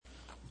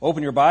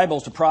Open your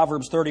Bibles to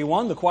Proverbs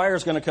 31. The choir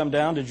is going to come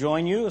down to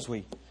join you as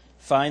we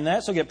find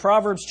that. So get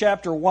Proverbs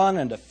chapter 1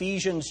 and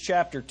Ephesians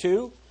chapter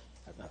 2.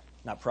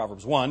 Not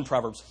Proverbs 1,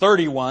 Proverbs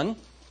 31.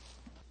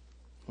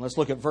 Let's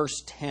look at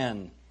verse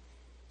 10.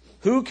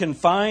 Who can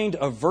find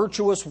a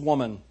virtuous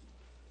woman?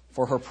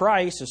 For her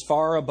price is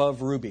far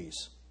above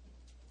rubies.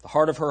 The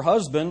heart of her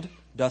husband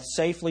doth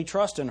safely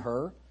trust in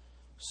her,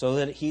 so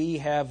that he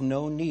have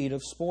no need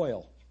of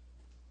spoil.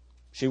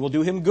 She will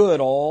do him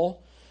good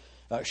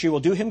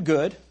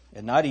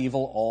and not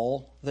evil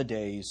all the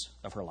days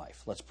of her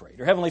life. Let's pray.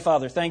 Dear Heavenly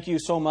Father, thank you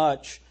so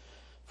much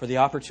for the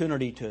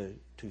opportunity to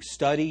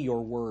study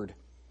your word.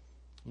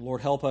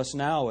 Lord, help us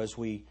now as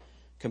we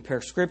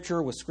compare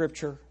Scripture with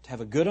Scripture to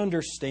have a good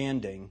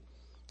understanding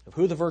of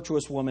who the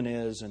virtuous woman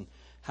is and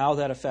how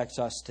that affects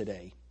us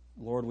today.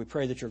 Lord, we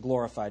pray that you're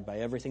glorified by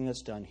everything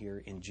that's done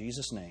here. In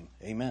Jesus' name,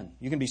 amen.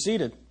 You can be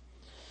seated.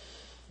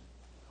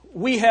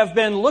 We have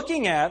been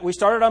we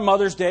started on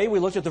Mother's Day, we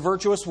looked at the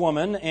virtuous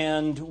woman,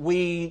 and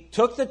we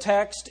took the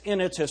text in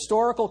its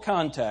historical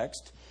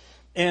context,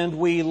 and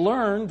we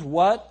learned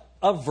what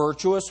a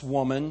virtuous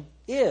woman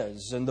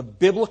is, and the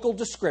biblical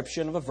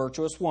description of a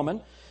virtuous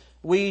woman.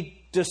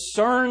 We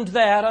discerned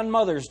that on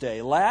Mother's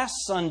Day. Last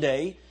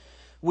Sunday,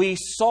 we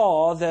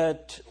saw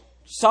that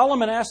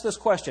Solomon asked this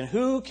question: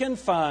 who can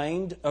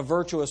find a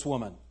virtuous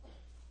woman?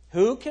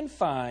 Who can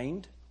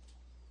find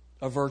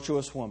a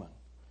virtuous woman?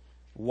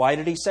 Why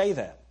did he say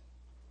that?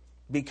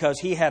 Because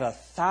he had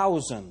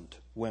 1,000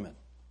 women.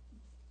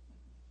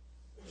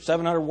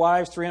 700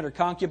 wives, 300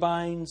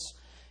 concubines.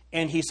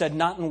 And he said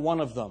not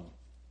one of them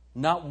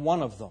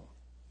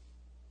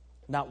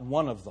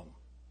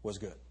was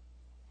good.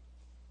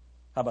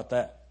 How about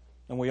that?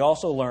 And we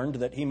also learned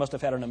that he must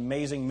have had an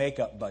amazing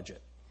makeup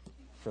budget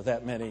for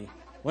that many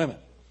women.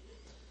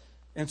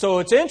 And so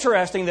it's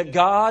interesting that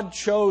God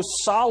chose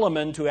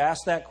Solomon to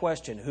ask that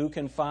question: who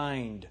can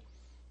find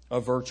a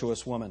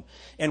virtuous woman?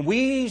 And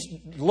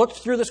we looked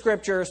through the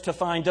Scriptures to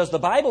find, does the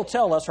Bible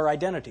tell us her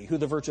identity, who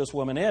the virtuous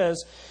woman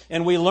is?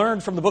 And we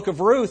learned from the book of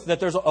Ruth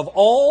that of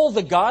all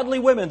the godly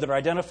women that are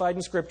identified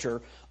in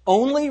Scripture,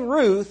 only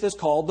Ruth is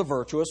called the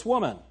virtuous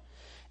woman.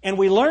 And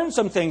we learned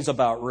some things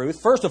about Ruth.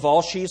 First of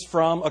all, she's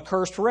from a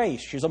cursed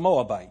race. She's a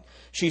Moabite.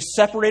 She's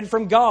separated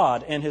from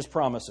God and His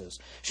promises.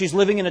 She's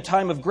living in a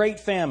time of great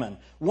famine.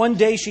 One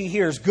day she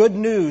hears good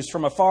news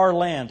from a far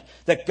land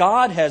that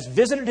God has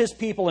visited His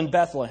people in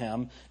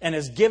Bethlehem and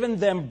has given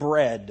them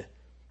bread.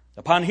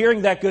 Upon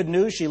hearing that good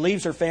news, she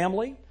leaves her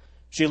family,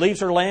 she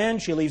leaves her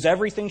land, she leaves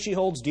everything she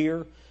holds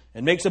dear,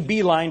 and makes a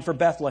beeline for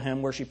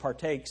Bethlehem, where she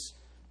partakes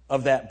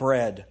of that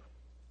bread.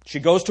 She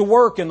goes to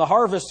work in the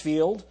harvest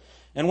field.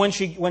 And when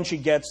she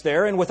gets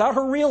there, and without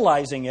her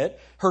realizing it,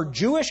 her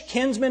Jewish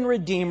kinsman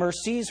redeemer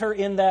sees her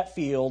in that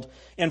field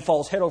and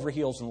falls head over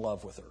heels in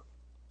love with her.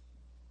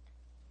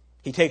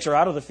 He takes her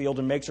out of the field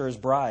and makes her his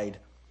bride,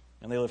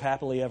 and they live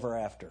happily ever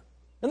after.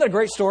 Isn't that a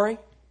great story?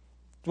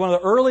 It's one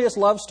of the earliest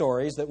love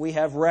stories that we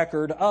have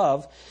record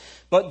of.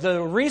 But the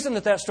reason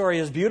that story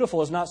is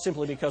beautiful is not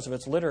simply because of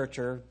its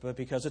literature, but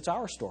because it's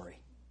our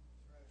story.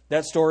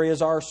 That story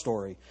is our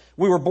story.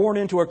 We were born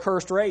into a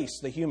cursed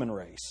race, the human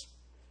race.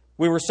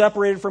 We were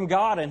separated from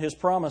God and His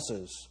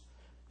promises.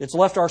 It's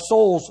left our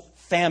souls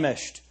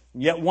famished.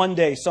 Yet one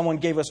day someone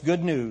gave us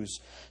good news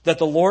that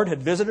the Lord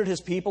had visited His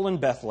people in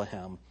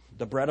Bethlehem.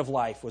 The bread of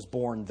life was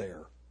born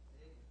there.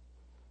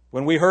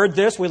 When we heard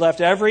this, we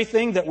left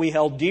everything that we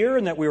held dear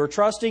and that we were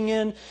trusting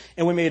in,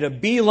 and we made a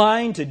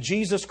beeline to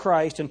Jesus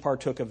Christ and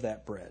partook of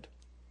that bread.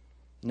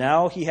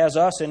 Now He has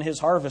us in His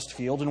harvest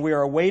field, and we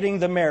are awaiting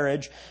the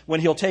marriage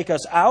when He'll take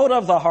us out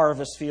of the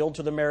harvest field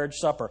to the marriage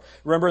supper.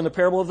 Remember in the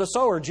parable of the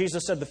sower,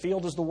 Jesus said the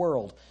field is the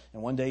world.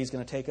 And one day He's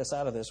going to take us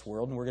out of this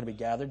world, and we're going to be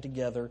gathered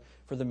together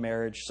for the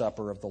marriage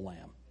supper of the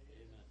Lamb.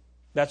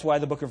 That's why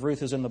the book of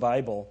Ruth is in the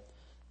Bible.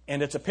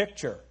 And it's a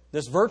picture.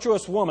 This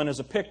virtuous woman is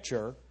a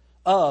picture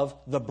of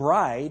the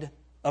bride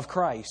of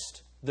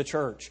Christ, the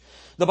church.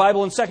 The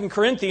Bible in 2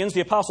 Corinthians,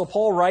 the Apostle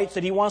Paul writes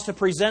that he wants to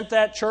present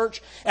that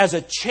church as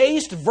a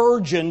chaste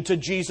virgin to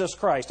Jesus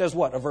Christ. As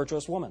what? A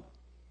virtuous woman.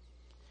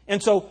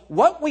 And so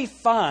what we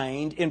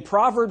find in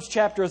Proverbs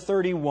chapter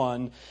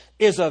 31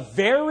 is a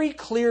very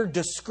clear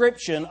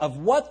description of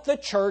what the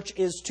church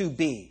is to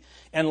be.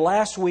 And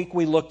last week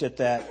we looked at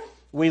that.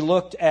 We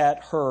looked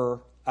at her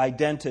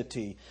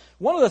identity.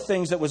 One of the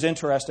things that was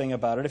interesting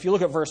about it, if you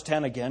look at verse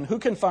 10 again, who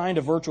can find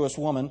a virtuous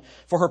woman?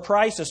 For her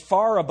price is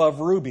far above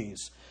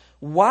rubies.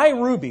 Why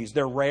rubies?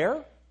 They're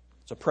rare.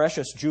 It's a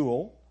precious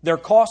jewel. They're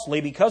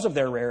costly because of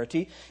their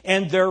rarity.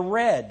 And they're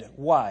red.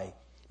 Why?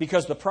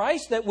 Because the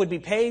price that would be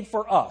paid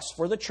for us,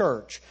 for the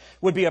church,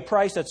 would be a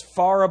price that's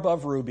far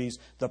above rubies,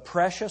 the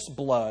precious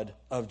blood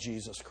of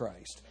Jesus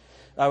Christ.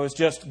 I was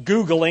just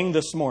Googling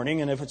this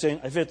morning, and if it's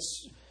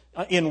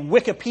in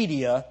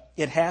Wikipedia,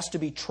 it has to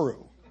be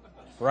true.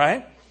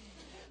 Right?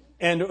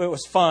 And it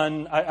was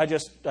fun. I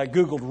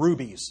Googled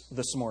rubies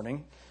this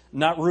morning.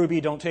 Not Ruby,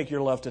 don't take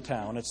your love to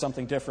town. It's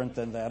something different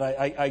than that.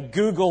 I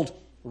Googled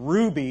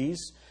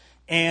rubies,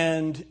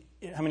 and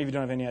how many of you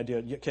don't have any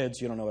idea? Kids,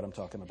 you don't know what I'm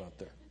talking about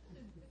there.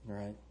 All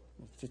right?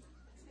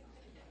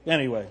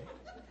 Anyway.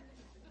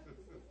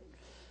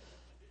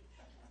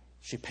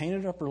 She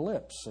painted up her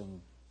lips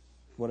and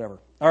whatever.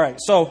 All right,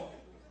 so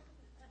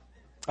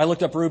I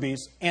looked up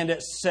rubies, and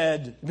it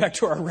said, back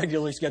to our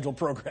regularly scheduled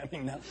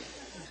programming now.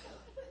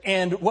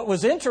 And what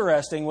was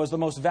interesting was the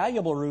most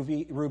valuable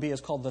ruby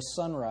is called the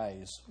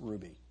sunrise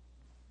ruby.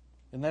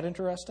 Isn't that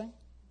interesting?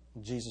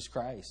 Jesus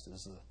Christ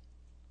is the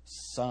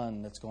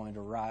sun that's going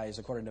to rise,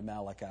 according to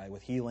Malachi,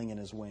 with healing in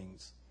his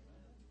wings.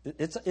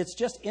 It's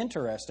just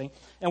interesting.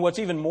 And what's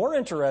even more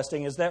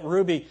interesting is that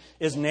ruby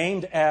is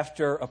named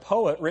after a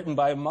poet written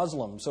by a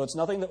Muslim. So it's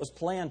nothing that was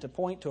planned to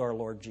point to our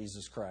Lord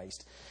Jesus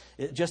Christ.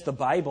 Just the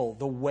Bible,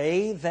 the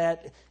way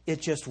that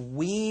it just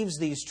weaves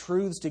these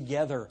truths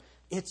together,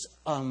 it's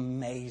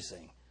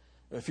amazing.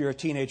 If you're a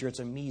teenager, it's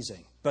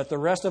amazing. But the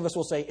rest of us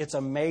will say it's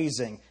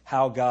amazing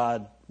how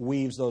God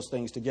weaves those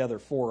things together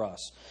for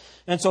us.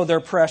 And so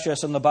they're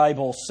precious, and the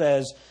Bible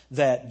says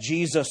that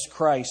Jesus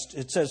Christ,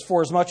 it says,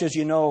 for as much as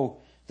you know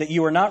that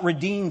you are not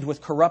redeemed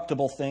with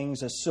corruptible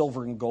things as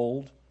silver and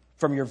gold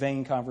from your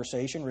vain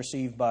conversation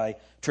received by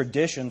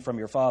tradition from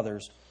your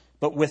fathers,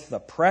 but with the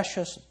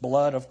precious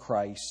blood of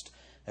Christ,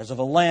 as of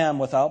a lamb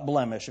without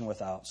blemish and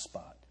without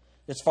spot.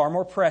 It's far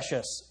more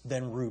precious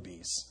than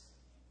rubies,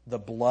 the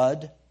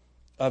blood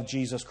of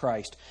Jesus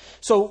Christ.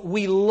 So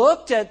we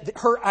looked at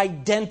her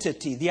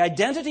identity. The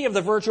identity of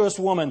the virtuous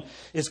woman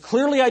is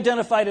clearly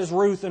identified as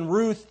Ruth, and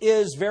Ruth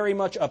is very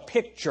much a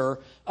picture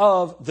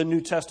of the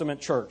New Testament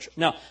church.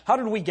 Now, how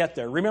did we get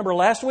there? Remember,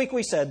 last week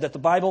we said that the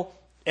Bible,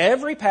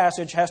 every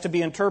passage has to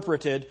be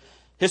interpreted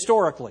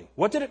historically.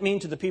 What did it mean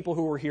to the people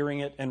who were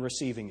hearing it and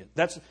receiving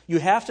it? You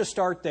have to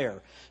start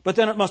there. But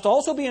then it must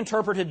also be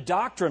interpreted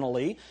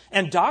doctrinally,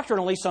 and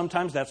doctrinally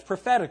sometimes that's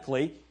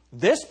prophetically.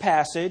 This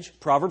passage,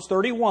 Proverbs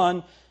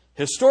 31,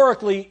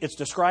 historically, it's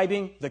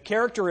describing the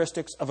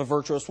characteristics of a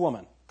virtuous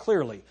woman,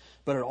 clearly.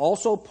 But it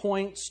also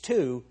points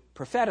to,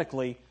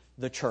 prophetically,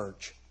 the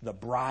church, the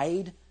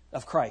bride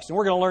of Christ. And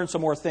we're going to learn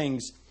some more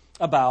things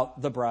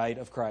about the bride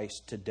of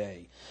Christ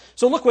today.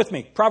 So look with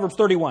me, Proverbs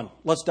 31.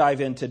 Let's dive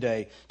in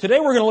today. Today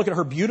we're going to look at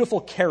her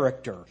beautiful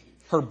character.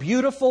 Her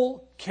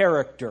beautiful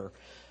character.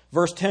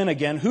 Verse 10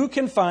 again, who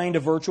can find a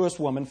virtuous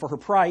woman, for her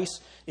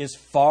price is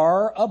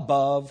far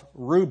above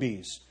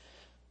rubies.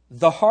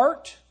 The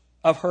heart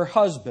of her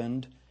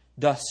husband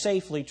doth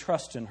safely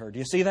trust in her. Do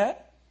you see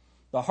that?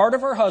 The heart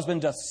of her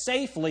husband doth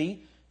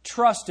safely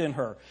trust in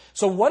her.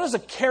 So what is a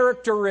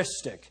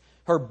characteristic?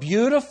 Her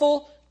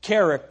beautiful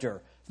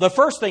character. The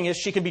first thing is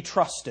she can be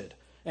trusted.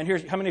 And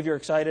here's, how many of you are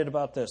excited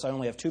about this? I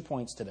only have 2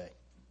 points today.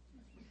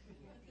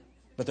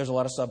 But there's a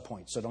lot of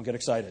subpoints, so don't get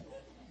excited.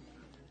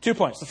 2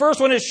 points. The first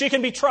one is she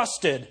can be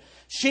trusted.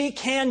 She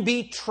can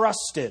be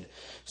trusted.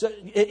 So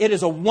it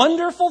is a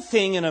wonderful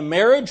thing in a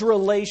marriage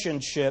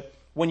relationship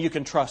when you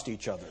can trust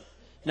each other.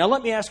 Now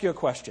let me ask you a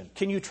question.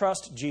 Can you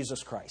trust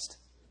Jesus Christ?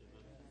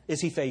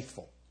 Is He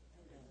faithful?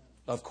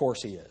 Of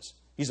course He is.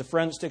 He's a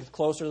friend that sticketh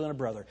closer than a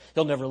brother.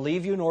 He'll never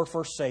leave you nor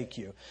forsake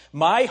you.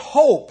 My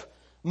hope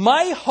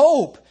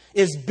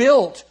is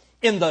built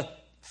in the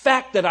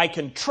fact that I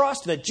can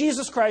trust that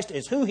Jesus Christ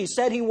is who He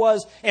said He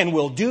was and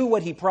will do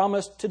what He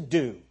promised to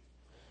do.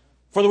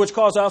 For the which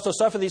cause I also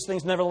suffer these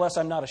things, nevertheless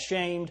I'm not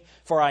ashamed,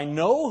 for I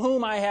know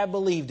whom I have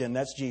believed in,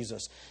 that's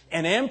Jesus,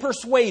 and am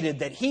persuaded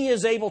that He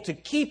is able to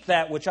keep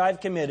that which I've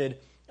committed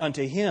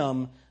unto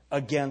Him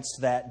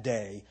against that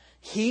day.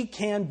 He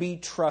can be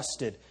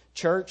trusted.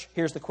 Church,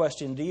 here's the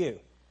question to you.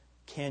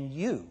 Can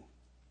you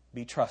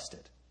be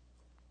trusted?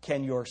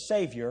 Can your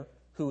Savior,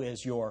 who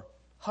is your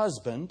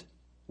husband,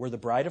 we're the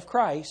bride of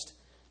Christ,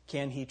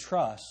 can He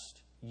trust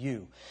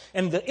you?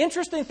 And the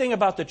interesting thing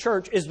about the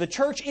church is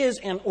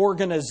an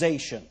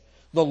organization.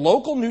 The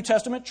local New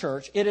Testament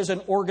church, it is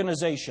an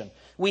organization.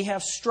 We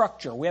have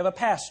structure. We have a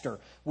pastor.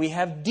 We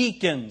have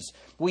deacons.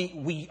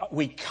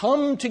 We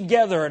come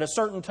together at a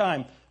certain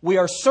time. We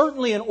are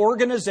certainly an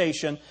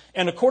organization.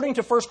 And according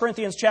to 1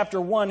 Corinthians chapter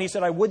 1, he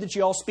said, I would that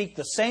you all speak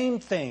the same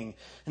thing,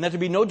 and that there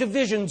be no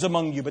divisions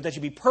among you, but that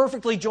you be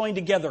perfectly joined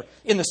together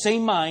in the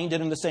same mind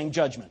and in the same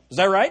judgment. Is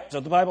that right? Is that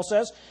what the Bible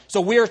says?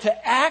 So we are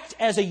to act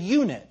as a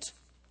unit.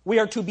 We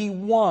are to be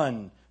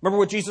one. Remember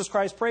what Jesus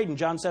Christ prayed in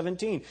John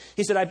 17.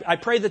 He said, I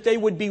pray that they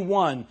would be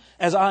one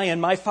as I and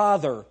my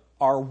Father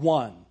are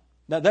one.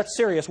 Now, that's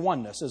serious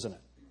oneness, isn't it?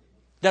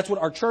 That's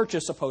what our church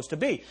is supposed to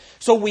be.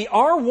 So we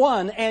are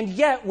one, and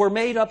yet we're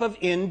made up of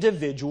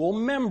individual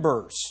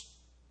members.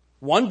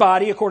 One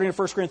body, according to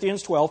 1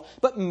 Corinthians 12,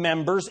 but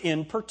members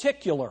in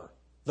particular,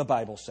 the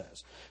Bible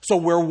says. So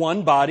we're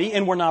one body,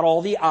 and we're not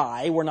all the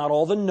eye, we're not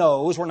all the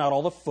nose, we're not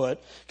all the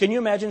foot. Can you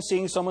imagine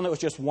seeing someone that was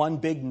just one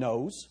big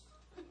nose?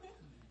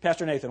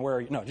 Pastor Nathan, where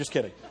are you? No, just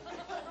kidding.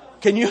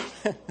 Can you?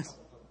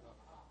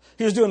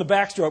 He was doing the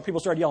backstroke. People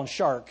started yelling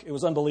shark. It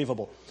was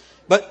unbelievable.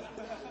 But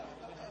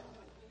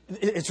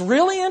it's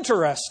really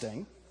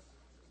interesting.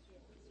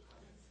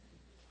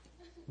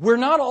 We're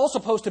not all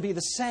supposed to be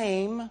the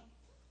same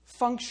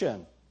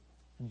function,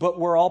 but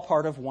we're all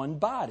part of one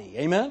body.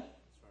 Amen?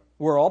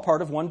 We're all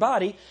part of one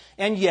body,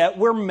 and yet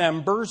we're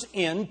members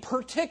in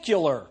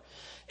particular.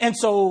 And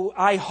so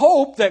I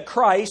hope that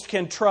Christ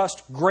can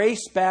trust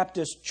Grace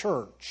Baptist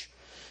Church.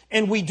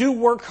 And we do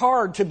work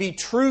hard to be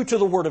true to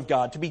the Word of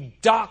God, to be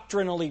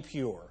doctrinally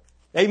pure.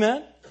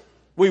 Amen?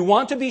 We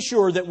want to be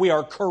sure that we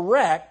are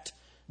correct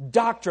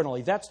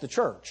doctrinally. That's the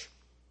church.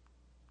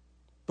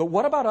 But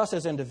what about us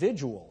as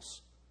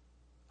individuals?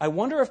 I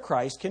wonder if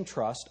Christ can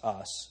trust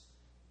us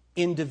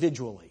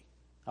individually.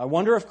 I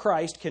wonder if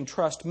Christ can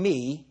trust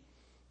me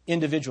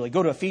individually.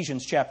 Go to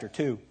Ephesians chapter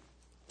 2.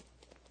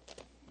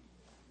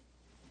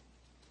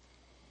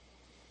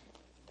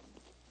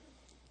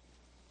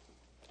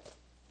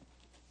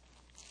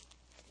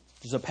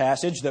 This is a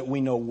passage that we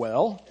know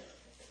well.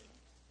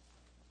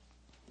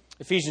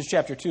 Ephesians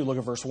chapter 2, look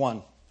at verse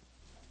 1.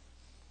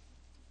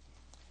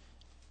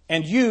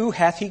 And you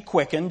hath he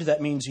quickened,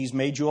 that means he's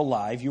made you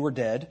alive, you were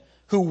dead,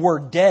 who were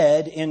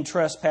dead in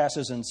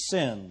trespasses and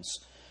sins,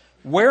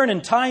 wherein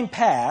in time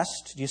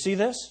past, do you see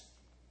this?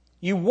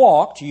 You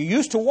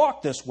used to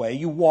walk this way,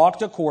 you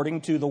walked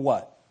according to the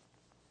what?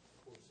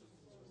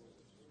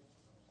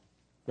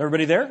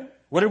 Everybody there?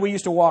 What did we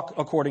used to walk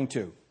according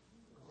to?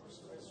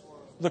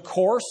 The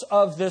course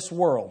of this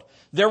world.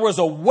 There is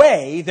a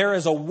way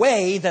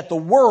that the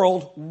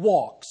world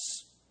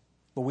walks,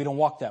 but we don't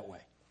walk that way.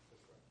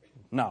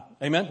 No.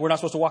 Amen? We're not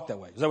supposed to walk that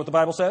way. Is that what the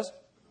Bible says?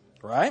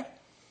 Right?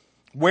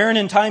 Wherein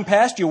in time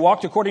past you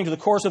walked according to the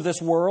course of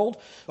this world,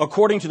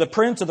 according to the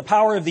prince of the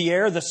power of the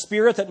air, the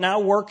spirit that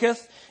now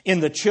worketh in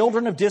the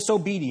children of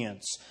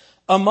disobedience,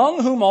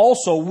 among whom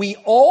also we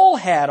all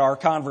had our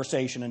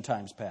conversation in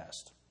times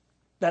past.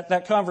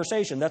 That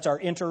conversation, that's our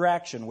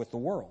interaction with the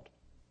world.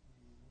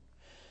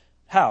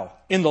 How?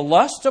 In the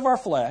lusts of our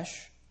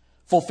flesh,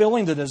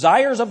 fulfilling the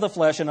desires of the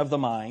flesh and of the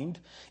mind,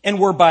 and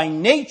were by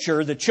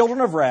nature the children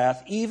of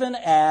wrath, even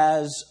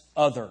as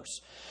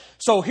others.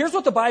 So here's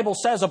what the Bible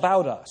says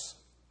about us.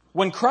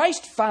 When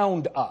Christ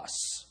found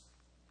us,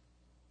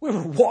 we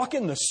were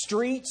walking the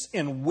streets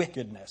in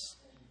wickedness.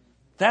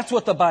 That's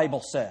what the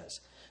Bible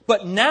says.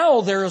 But now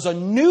there is a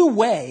new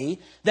way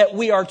that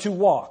we are to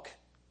walk.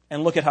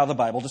 And look at how the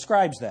Bible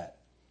describes that.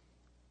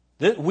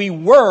 We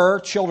were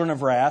children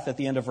of wrath at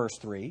the end of verse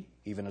 3,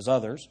 even as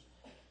others.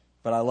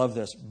 But I love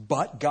this.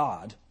 But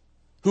God,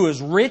 who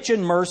is rich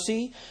in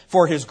mercy,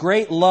 for his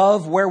great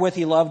love wherewith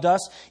he loved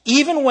us,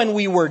 even when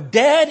we were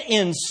dead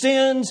in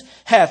sins,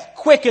 hath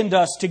quickened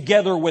us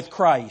together with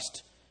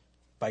Christ.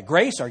 By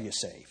grace are you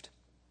saved.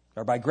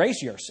 Or by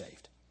grace you are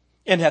saved.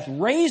 And hath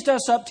raised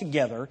us up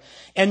together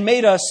and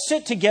made us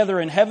sit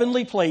together in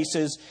heavenly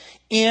places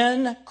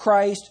in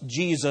Christ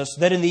Jesus,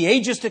 that in the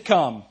ages to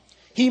come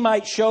he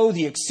might show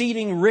the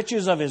exceeding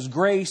riches of his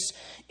grace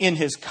in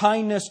his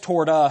kindness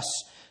toward us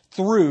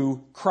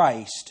through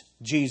Christ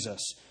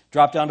Jesus.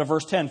 Drop down to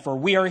verse 10. For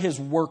we are his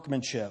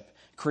workmanship,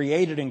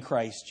 created in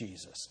Christ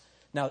Jesus.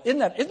 Now, isn't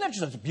that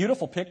just a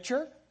beautiful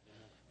picture?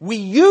 We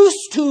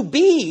used to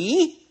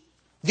be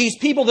these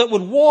people that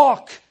would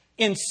walk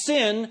in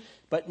sin,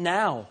 but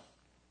now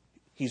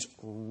he's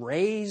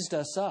raised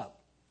us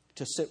up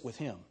to sit with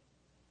him.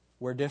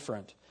 We're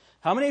different.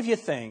 How many of you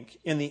think,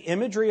 in the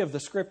imagery of the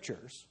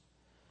Scriptures,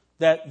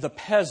 that the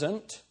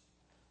peasant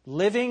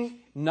living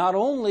not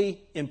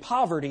only in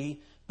poverty,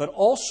 but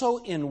also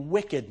in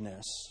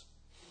wickedness,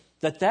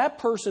 that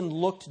person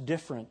looked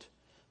different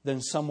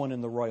than someone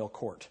in the royal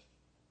court?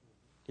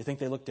 You think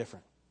they look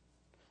different?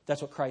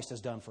 That's what Christ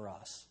has done for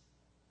us.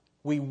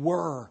 We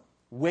were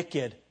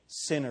wicked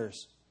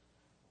sinners,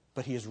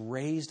 but he has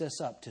raised us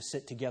up to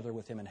sit together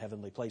with him in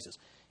heavenly places.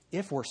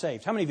 If we're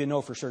saved. How many of you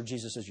know for sure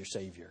Jesus is your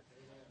Savior?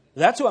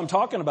 That's who I'm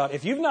talking about.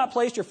 If you've not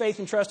placed your faith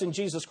and trust in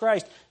Jesus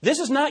Christ, this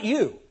is not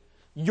you.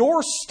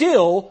 You're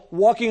still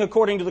walking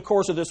according to the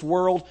course of this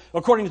world,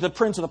 according to the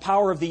prince of the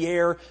power of the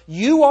air.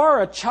 You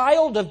are a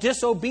child of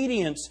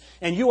disobedience,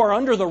 and you are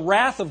under the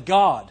wrath of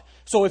God.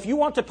 So if you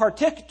want to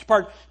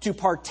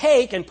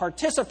partake and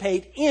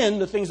participate in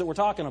the things that we're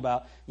talking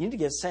about, you need to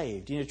get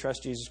saved. You need to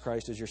trust Jesus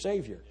Christ as your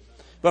Savior.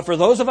 But for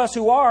those of us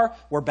who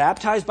we're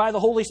baptized by the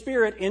Holy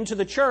Spirit into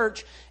the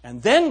church,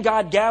 and then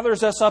God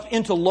gathers us up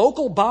into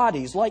local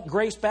bodies like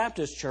Grace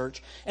Baptist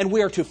Church, and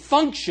we are to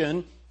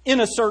function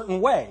in a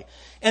certain way.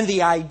 And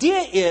the idea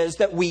is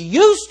that we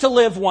used to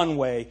live one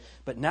way,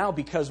 but now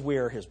because we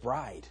are his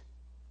bride,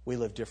 we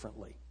live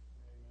differently.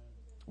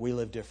 We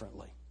live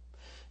differently.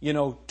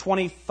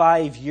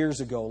 25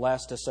 years ago,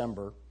 last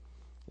December,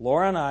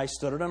 Laura and I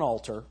stood at an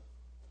altar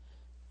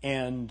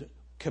and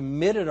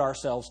committed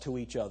ourselves to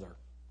each other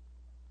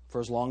for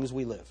as long as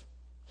we live.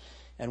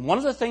 And one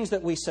of the things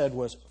that we said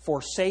was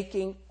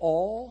forsaking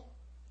all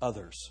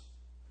others.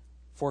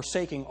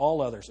 Forsaking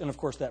all others. And of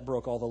course that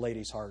broke all the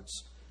ladies'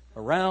 hearts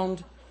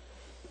around.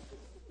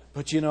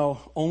 But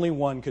only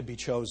one could be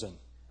chosen.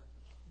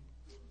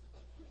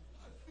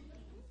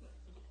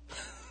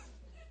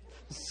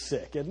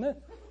 Sick, isn't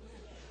it?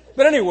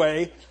 But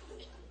anyway,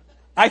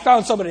 I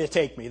found somebody to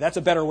take me. That's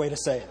a better way to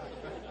say it.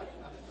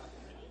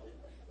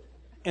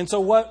 And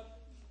so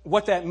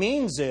what that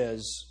means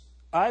is,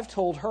 I've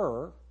told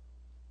her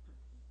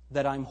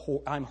that I'm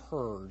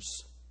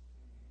hers.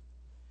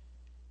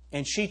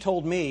 And she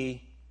told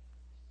me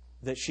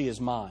that she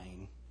is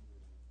mine.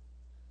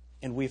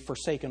 and we've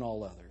forsaken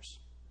all others.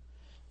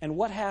 And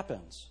what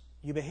happens?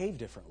 You behave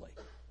differently.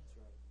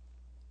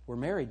 We're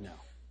married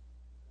now.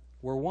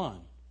 We're one.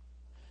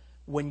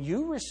 When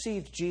you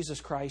received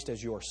Jesus Christ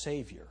as your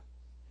Savior,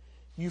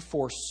 you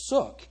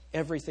forsook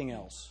everything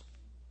else.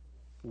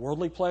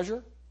 Worldly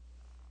pleasure,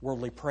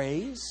 worldly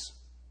praise,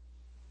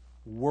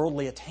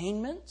 worldly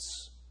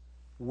attainments,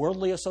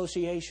 worldly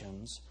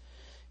associations,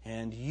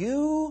 and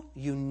you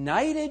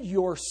united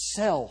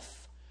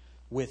yourself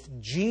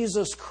with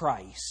Jesus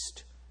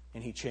Christ,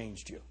 and He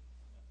changed you.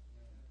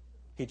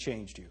 He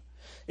changed you.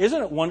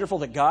 Isn't it wonderful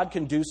that God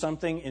can do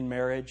something in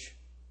marriage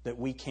that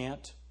we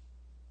can't?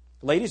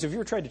 Ladies, have you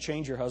ever tried to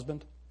change your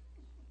husband?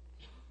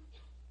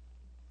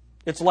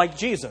 It's like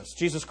Jesus.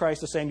 Jesus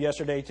Christ the same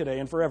yesterday, today,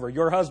 and forever.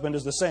 Your husband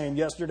is the same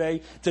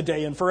yesterday,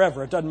 today, and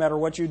forever. It doesn't matter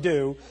what you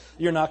do.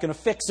 You're not going to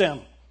fix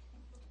him.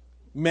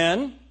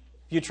 Men,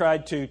 you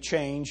tried to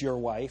change your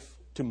wife,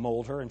 to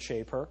mold her and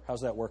shape her.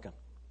 How's that working?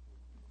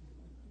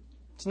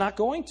 It's not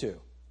going to.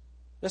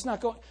 That's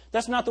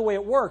not the way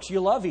it works.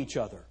 You love each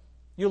other.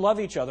 You love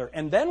each other.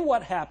 And then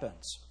what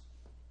happens?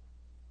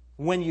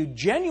 When you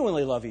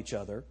genuinely love each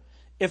other,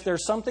 if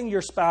there's something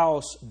your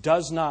spouse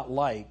does not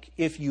like,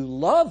 if you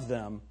love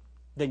them,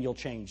 then you'll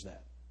change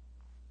that.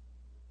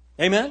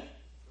 Amen?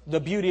 The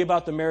beauty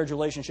about the marriage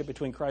relationship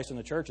between Christ and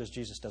the church is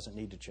Jesus doesn't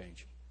need to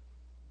change.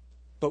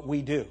 But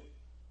we do.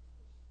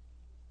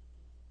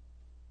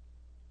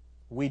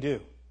 We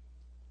do.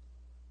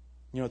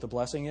 You know what the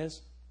blessing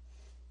is?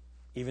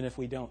 Even if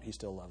we don't, He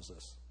still loves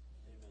us.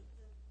 Amen.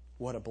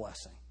 What a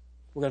blessing.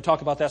 We're going to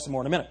talk about that some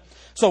more in a minute.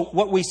 So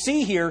what we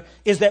see here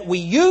is that we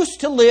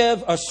used to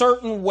live a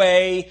certain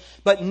way,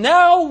 but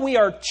now we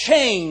are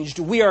changed.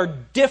 We are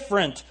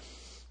different.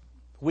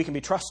 We can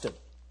be trusted.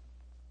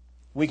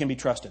 We can be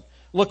trusted.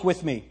 Look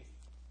with me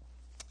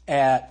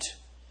at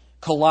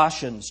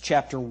Colossians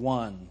chapter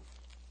 1.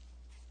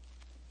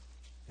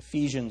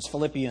 Ephesians,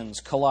 Philippians,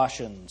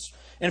 Colossians.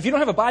 And if you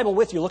don't have a Bible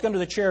with you, look under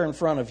the chair in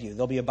front of you.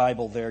 There'll be a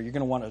Bible there. You're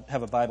going to want to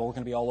have a Bible. We're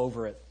going to be all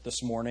over it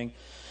this morning.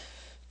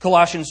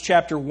 Colossians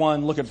chapter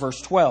 1, look at verse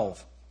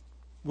 12.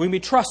 We can be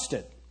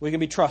trusted. We can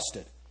be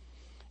trusted.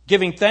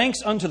 Giving thanks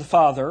unto the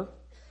Father,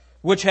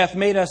 which hath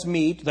made us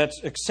meet,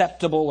 that's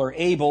acceptable or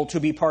able,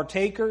 to be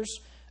partakers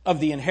of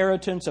the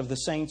inheritance of the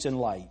saints in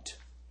light,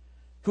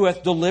 who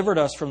hath delivered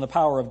us from the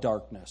power of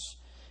darkness,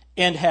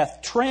 and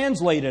hath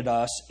translated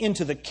us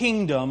into the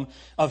kingdom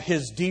of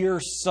His dear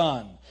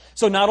Son.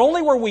 So not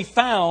only were we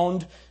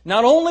found,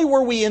 not only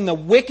were we in the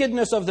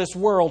wickedness of this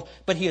world,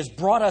 but He has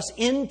brought us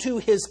into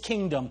His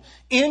kingdom,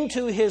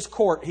 into His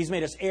court. He's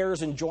made us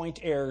heirs and joint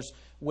heirs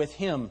with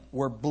Him.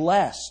 We're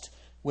blessed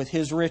with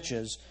His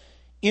riches,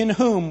 in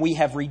whom we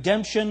have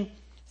redemption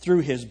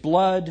through His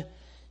blood,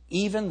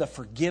 even the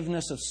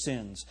forgiveness of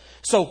sins.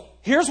 So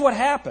here's what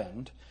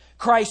happened.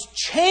 Christ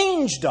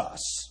changed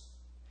us.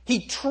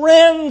 He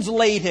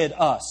translated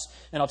us.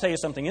 And I'll tell you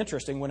something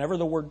interesting. Whenever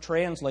the word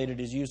translated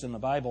is used in the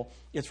Bible,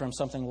 it's from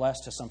something less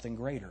to something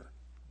greater.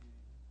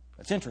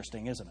 That's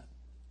interesting, isn't it?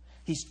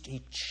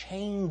 He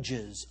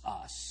changes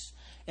us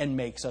and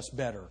makes us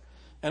better.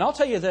 And I'll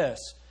tell you this.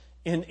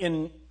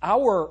 In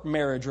our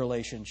marriage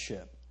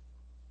relationship,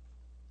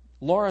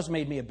 Laura's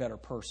made me a better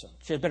person.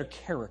 She has better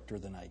character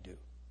than I do.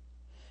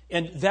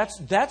 And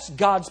that's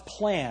God's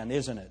plan,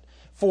 isn't it?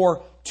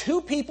 For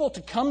two people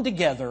to come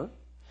together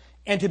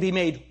and to be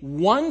made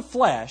one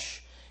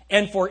flesh,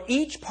 and for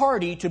each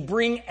party to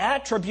bring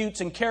attributes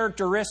and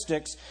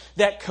characteristics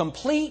that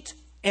complete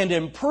and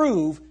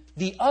improve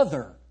the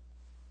other.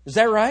 Is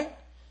that right?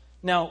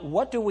 Now,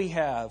 what do we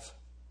have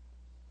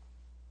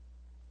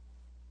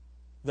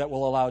that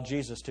will allow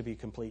Jesus to be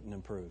complete and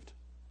improved?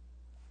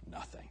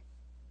 Nothing.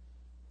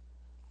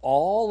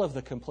 All of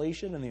the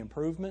completion and the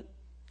improvement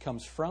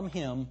comes from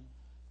Him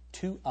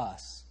to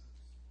us.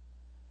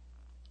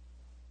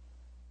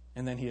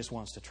 And then He just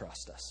wants to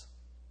trust us.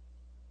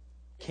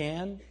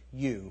 Can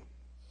you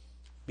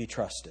be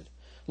trusted?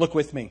 Look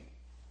with me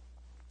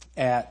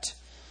at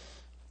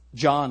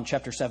John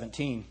chapter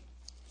 17.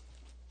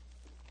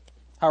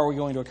 How are we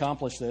going to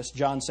accomplish this?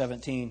 John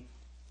 17.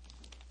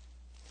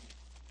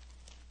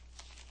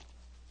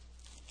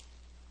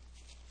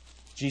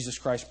 Jesus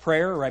Christ's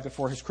prayer right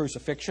before His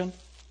crucifixion.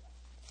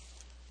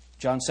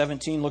 John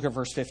 17, look at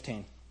verse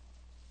 15.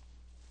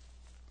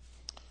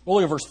 We'll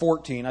look at verse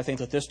 14. I think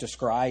that this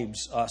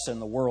describes us in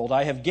the world.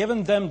 I have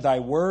given them thy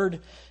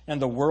word,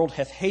 and the world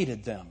hath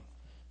hated them,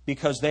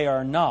 because they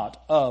are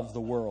not of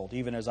the world,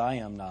 even as I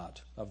am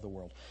not of the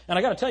world. And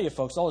I got to tell you,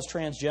 folks, all this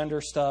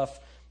transgender stuff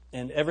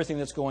and everything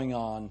that's going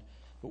on,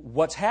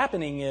 what's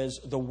happening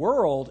is the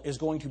world is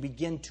going to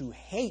begin to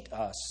hate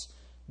us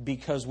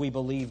because we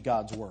believe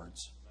God's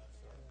words.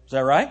 Is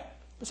that right?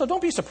 So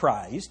don't be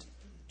surprised.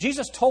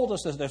 Jesus told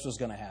us that this was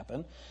going to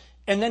happen.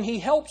 And then He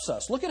helps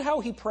us. Look at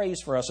how He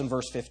prays for us in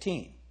verse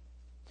 15.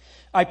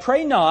 I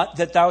pray not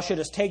that thou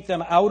shouldest take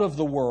them out of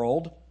the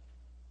world,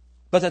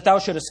 but that thou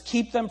shouldest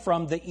keep them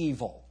from the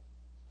evil.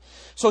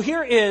 So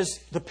here is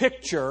the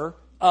picture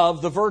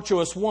of the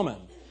virtuous woman.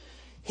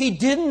 He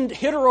didn't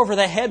hit her over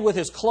the head with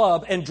his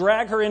club and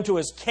drag her into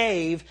his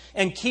cave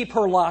and keep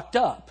her locked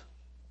up.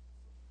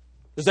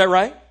 Is that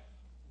right?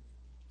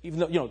 Even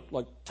though,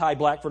 like Ty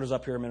Blackford was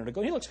up here a minute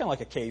ago. He looks kind of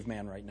like a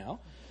caveman right now.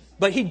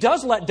 But he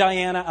does let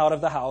Diana out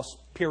of the house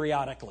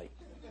periodically.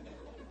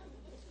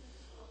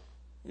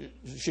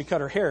 She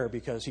cut her hair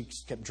because he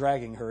kept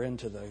dragging her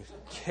into the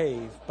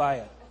cave by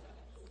it.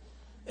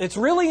 It's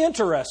really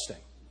interesting.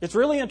 It's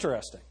really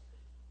interesting.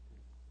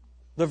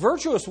 The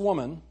virtuous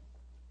woman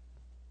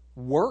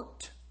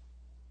worked.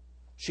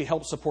 She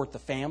helped support the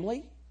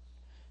family.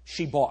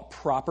 She bought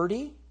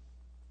property.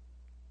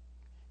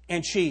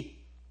 And she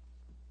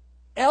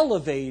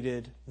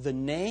elevated the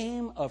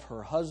name of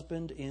her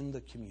husband in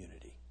the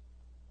community.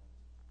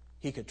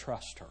 He could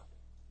trust her.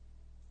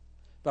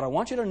 But I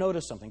want you to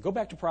notice something. Go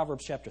back to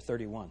Proverbs chapter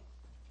 31.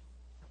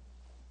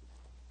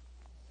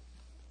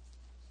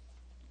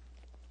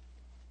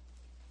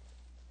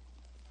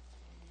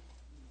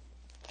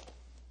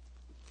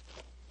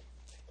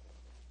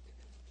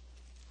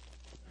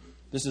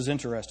 This is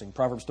interesting.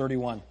 Proverbs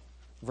 31,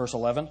 verse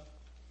 11.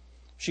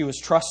 She was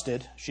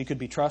trusted. She could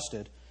be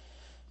trusted.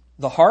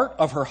 The heart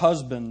of her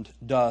husband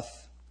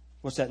doth,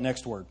 what's that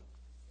next word?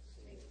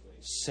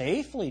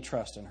 Safely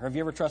trust in her. Have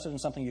you ever trusted in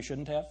something you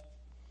shouldn't have?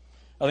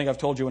 I think I've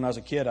told you when I was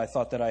a kid, I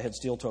thought that I had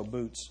steel-toed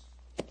boots.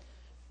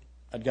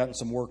 I'd gotten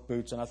some work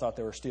boots, and I thought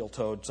they were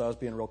steel-toed, so I was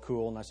being real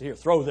cool. And I said, here,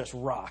 throw this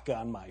rock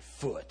on my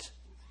foot.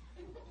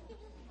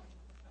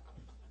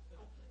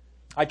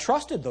 I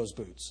trusted those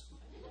boots,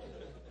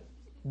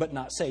 but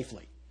not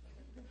safely.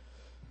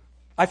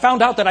 I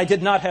found out that I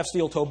did not have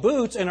steel-toe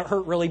boots, and it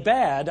hurt really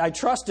bad. I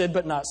trusted,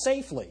 but not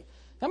safely.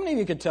 How many of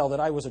you could tell that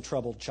I was a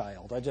troubled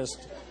child?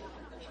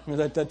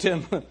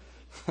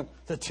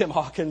 The Tim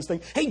Hawkins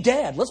thing. Hey,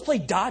 Dad, let's play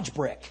dodge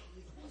brick.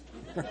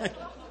 Right?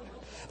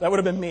 That would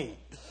have been me.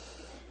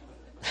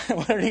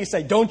 What did he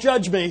say? Don't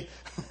judge me.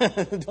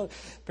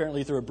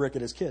 Apparently he threw a brick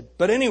at his kid.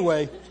 But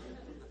anyway,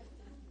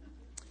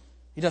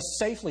 he does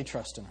safely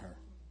trust in her.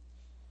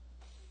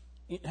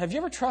 Have you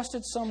ever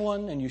trusted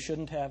someone and you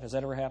shouldn't have? Has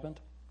that ever happened?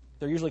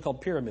 They're usually called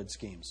pyramid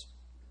schemes,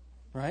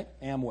 right?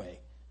 Amway.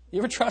 You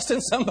ever trust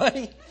in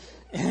somebody?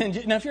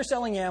 And now, if you're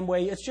selling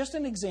Amway, it's just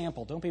an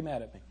example. Don't be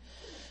mad at me.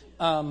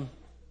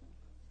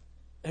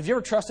 Have you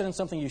ever trusted in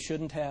something you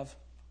shouldn't have?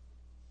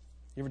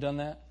 You ever done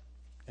that?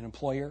 An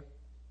employer,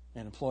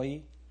 an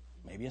employee,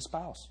 maybe a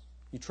spouse.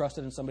 You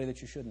trusted in somebody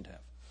that you shouldn't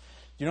have.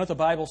 Do you know what the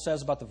Bible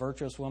says about the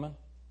virtuous woman?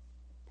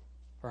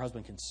 Her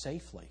husband can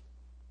safely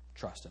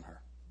trust in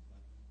her.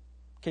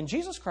 Can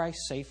Jesus Christ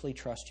safely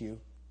trust you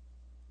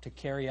to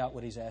carry out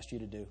what He's asked you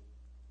to do?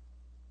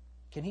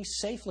 Can He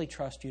safely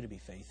trust you to be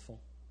faithful?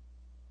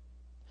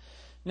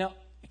 Now,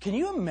 can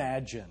you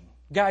imagine,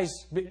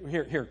 guys,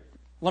 here,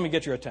 let me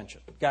get your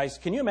attention. Guys,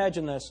 can you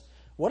imagine this?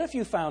 What if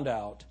you found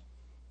out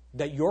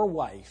that your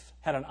wife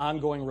had an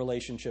ongoing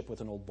relationship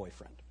with an old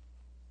boyfriend?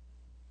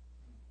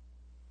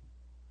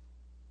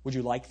 Would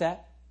you like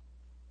that?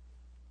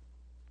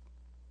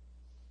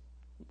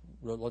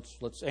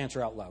 Let's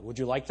answer out loud. Would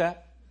you like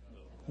that?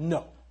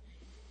 No.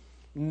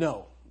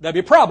 No. That'd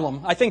be a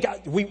problem. I think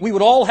we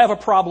would all have a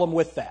problem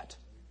with that.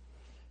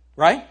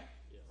 Right?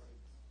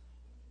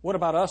 What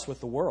about us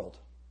with the world?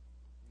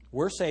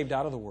 We're saved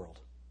out of the world.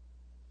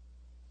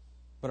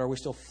 But are we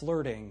still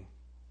flirting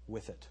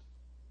with it?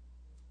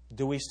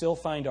 Do we still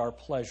find our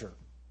pleasure?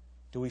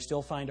 Do we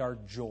still find our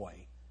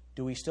joy?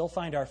 Do we still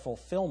find our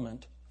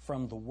fulfillment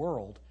from the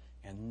world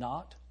and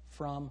not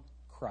from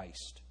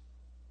Christ?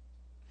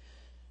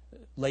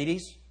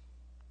 Ladies,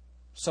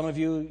 some of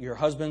you, your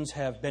husbands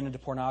have been into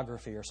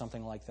pornography or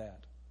something like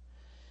that.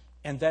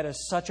 And that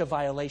is such a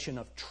violation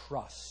of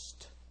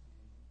trust.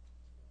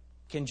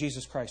 Can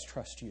Jesus Christ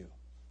trust you?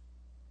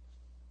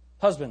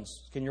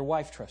 Husbands, can your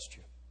wife trust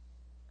you?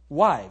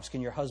 Wives,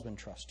 can your husband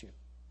trust you?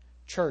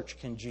 Church,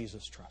 can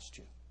Jesus trust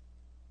you?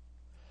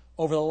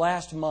 Over the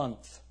last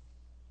month,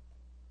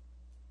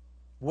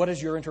 what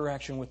has your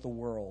interaction with the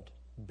world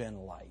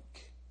been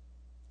like?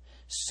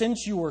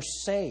 Since you were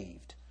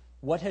saved,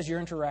 what has your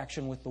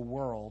interaction with the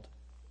world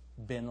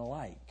been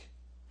like?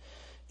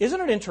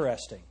 Isn't it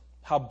interesting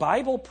how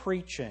Bible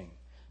preaching,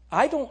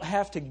 I don't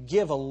have to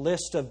give a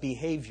list of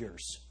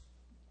behaviors.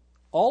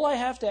 All I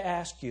have to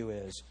ask you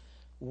is,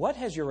 what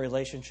has your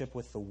relationship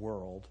with the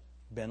world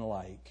been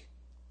like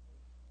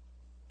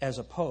as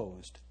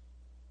opposed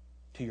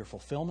to your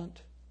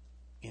fulfillment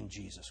in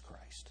Jesus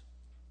Christ?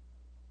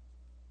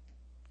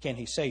 Can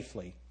He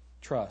safely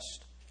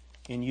trust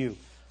in you?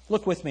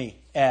 Look with me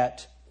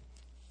at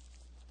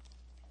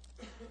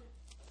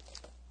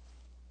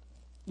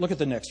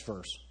the next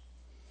verse.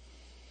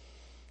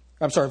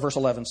 I'm sorry, verse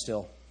 11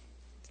 still.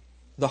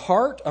 The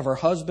heart of her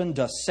husband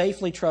doth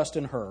safely trust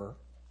in her,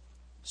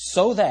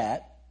 so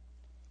that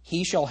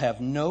he shall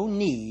have no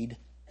need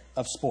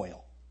of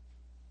spoil.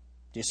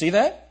 Do you see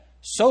that?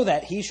 So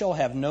that he shall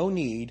have no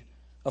need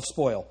of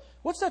spoil.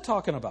 What's that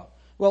talking about?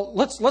 Well,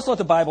 let's let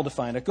the Bible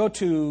define it. Go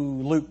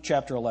to Luke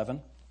chapter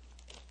 11.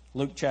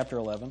 Luke chapter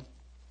 11.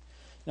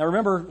 Now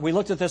remember, we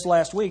looked at this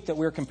last week that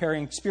we were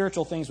comparing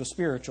spiritual things with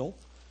spiritual.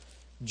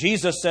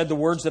 Jesus said, the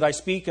words that I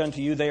speak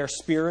unto you, they are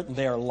spirit and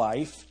they are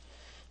life.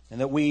 And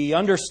that we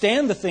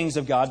understand the things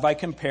of God by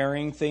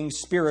comparing things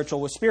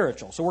spiritual with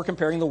spiritual. So we're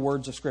comparing the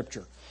words of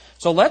Scripture.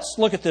 So let's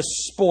look at this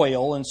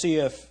spoil and see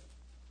if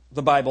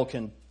the Bible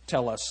can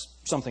tell us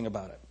something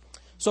about it.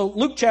 So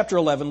Luke chapter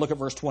 11, look at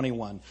verse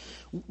 21.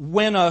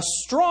 When a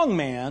strong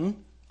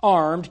man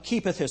armed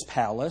keepeth his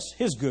palace,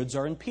 his goods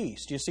are in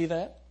peace. Do you see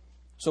that?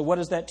 So what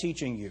is that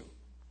teaching you?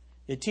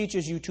 It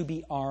teaches you to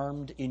be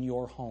armed in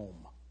your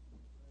home.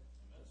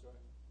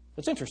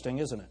 It's interesting,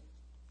 isn't it?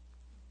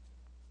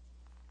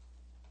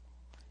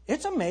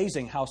 It's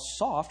amazing how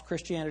soft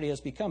Christianity has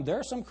become. There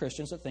are some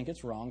Christians that think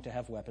it's wrong to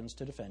have weapons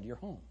to defend your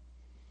home.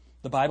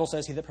 The Bible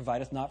says, he that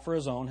provideth not for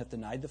his own hath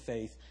denied the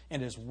faith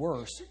and is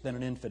worse than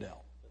an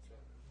infidel.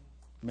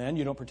 Men,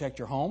 you don't protect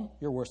your home,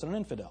 you're worse than an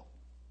infidel.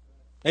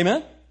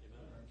 Amen?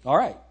 All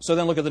right, so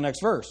then look at the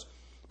next verse.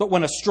 But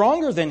when a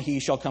stronger than he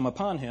shall come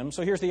upon him,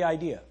 so here's the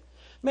idea.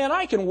 Man,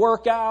 I can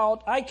work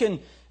out, I can,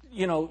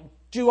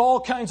 do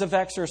all kinds of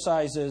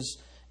exercises,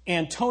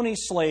 and Tony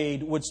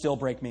Slade would still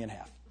break me in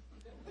half.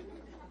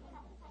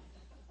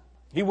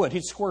 He would.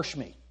 He'd squish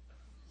me.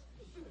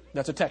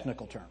 That's a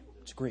technical term.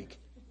 It's Greek.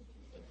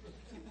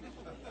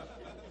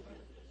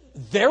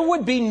 There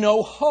would be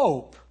no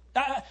hope.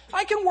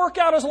 I can work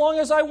out as long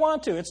as I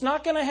want to. It's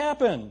not going to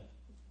happen.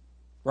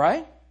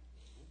 Right?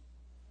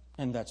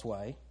 And that's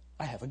why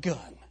I have a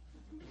gun.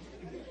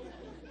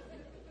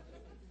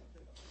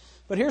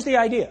 But here's the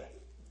idea.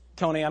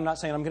 Tony, I'm not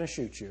saying I'm going to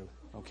shoot you.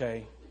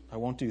 Okay? I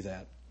won't do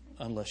that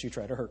unless you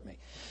try to hurt me.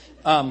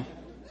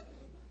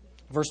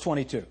 Verse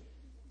 22.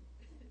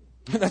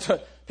 That's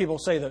what people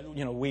say, that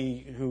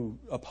we who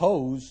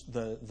oppose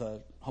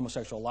the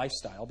homosexual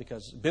lifestyle,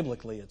 because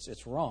biblically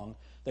it's wrong,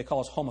 they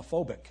call us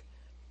homophobic.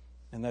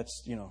 And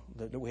that's,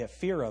 that we have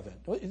fear of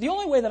it. The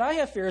only way that I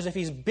have fear is if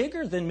he's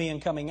bigger than me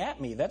and coming at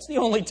me. That's the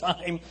only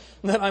time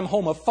that I'm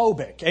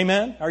homophobic.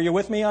 Amen? Are you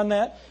with me on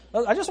that?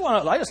 I just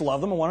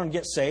love them and want them to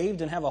get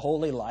saved and have a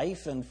holy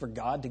life and for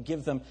God to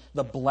give them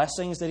the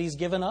blessings that he's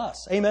given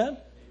us. Amen?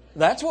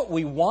 That's what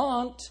we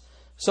want.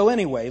 So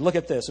anyway, look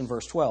at this in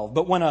verse 12.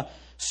 But when a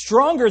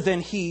stronger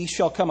than he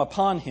shall come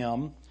upon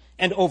him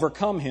and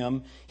overcome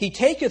him, he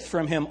taketh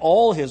from him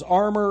all his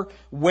armor,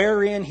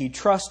 wherein he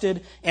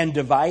trusted, and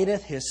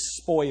divideth his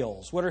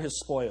spoils. What are his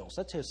spoils?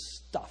 That's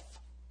his stuff.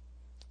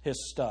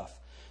 His stuff.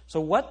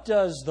 So what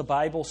does the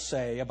Bible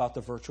say about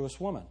the virtuous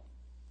woman?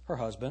 Her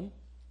husband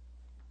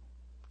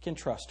can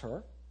trust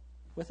her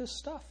with his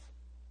stuff,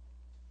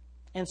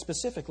 and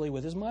specifically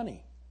with his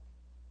money.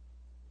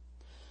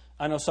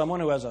 I know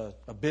someone who has a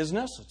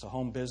business, it's a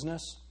home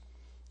business,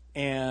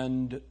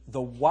 and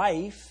the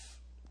wife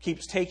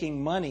keeps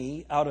taking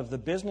money out of the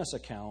business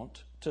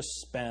account to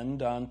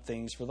spend on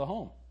things for the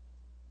home.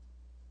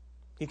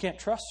 He can't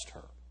trust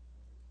her.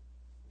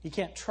 He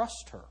can't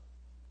trust her.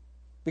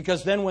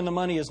 Because then when the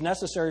money is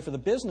necessary for the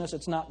business,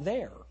 it's not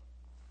there.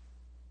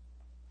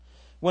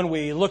 When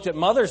we looked at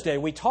Mother's Day,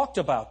 we talked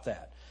about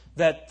that.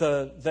 That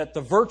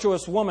the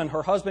virtuous woman,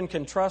 her husband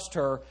can trust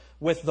her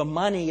with the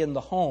money in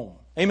the home.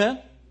 Amen?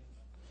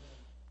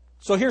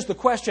 So here's the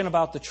question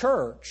about the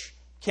church.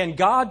 Can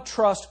God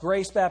trust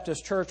Grace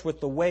Baptist Church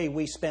with the way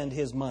we spend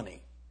his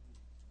money?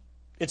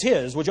 It's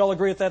his. Would you all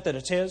agree with that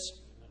it's his?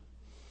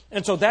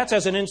 And so that's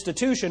as an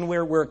institution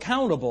where we're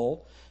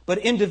accountable, but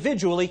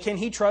individually, can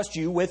he trust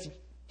you with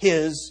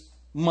his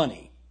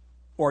money?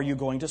 Or are you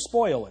going to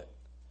spoil it?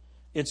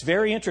 It's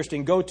very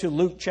interesting. Go to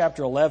Luke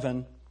chapter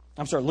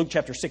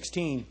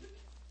 16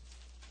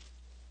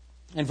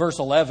 and verse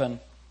 11.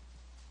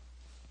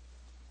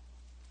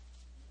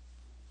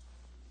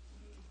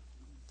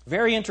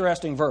 Very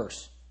interesting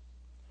verse.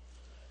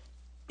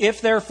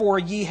 If therefore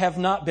ye have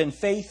not been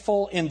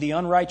faithful in the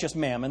unrighteous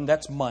mammon,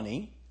 that's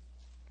money,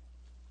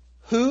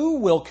 who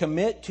will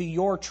commit to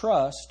your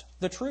trust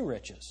the true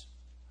riches?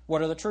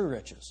 What are the true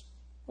riches?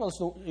 Well, it's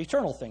the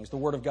eternal things, the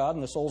Word of God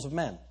and the souls of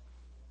men.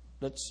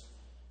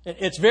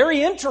 It's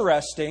very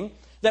interesting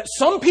that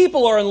some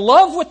people are in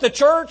love with the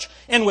church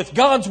and with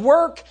God's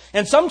work,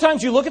 and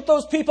sometimes you look at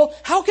those people,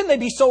 how can they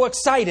be so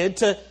excited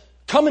to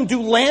come and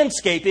do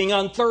landscaping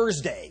on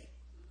Thursday?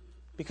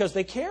 Because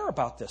they care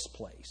about this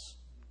place.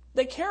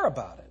 They care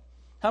about it.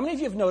 How many of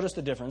you have noticed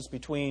the difference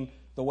between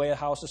the way a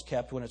house is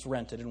kept when it's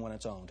rented and when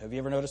it's owned? Have you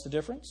ever noticed the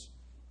difference?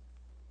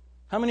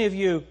 How many of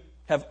you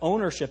have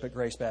ownership at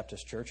Grace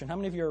Baptist Church, and how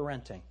many of you are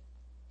renting?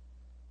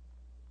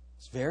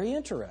 It's very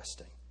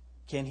interesting.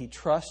 Can he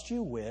trust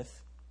you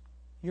with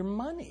your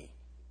money?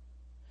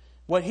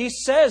 What he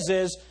says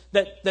is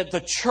that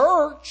the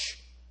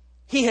church,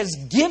 he has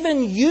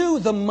given you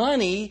the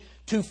money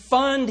to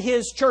fund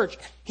his church.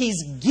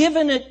 He's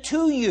given it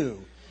to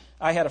you.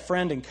 I had a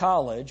friend in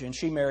college, and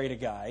she married a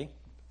guy.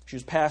 She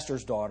was a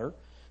pastor's daughter.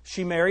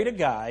 She married a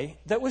guy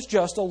that was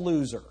just a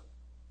loser.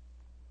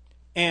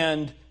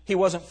 And he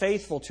wasn't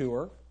faithful to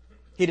her.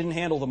 He didn't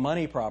handle the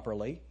money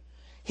properly.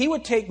 He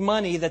would take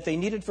money that they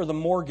needed for the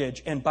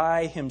mortgage and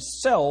buy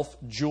himself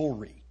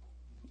jewelry.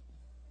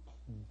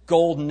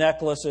 Gold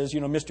necklaces,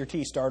 Mr.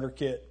 T starter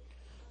kit,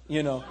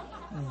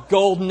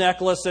 gold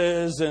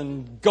necklaces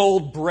and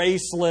gold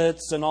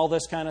bracelets and all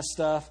this kind of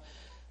stuff.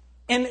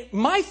 And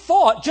my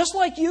thought, just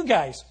like you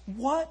guys,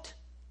 what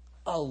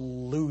a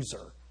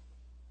loser.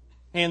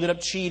 He ended up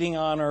cheating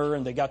on her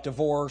and they got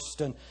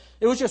divorced. And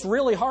it was just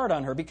really hard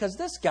on her because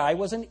this guy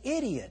was an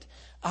idiot.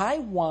 I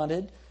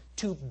wanted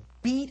to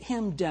beat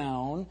him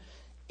down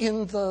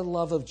in the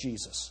love of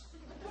Jesus.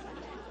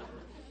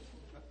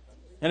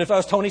 And if I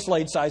was Tony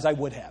Slade size, I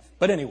would have.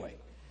 But anyway.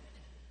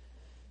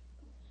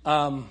 Do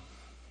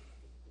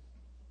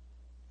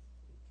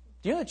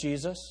you know that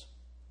Jesus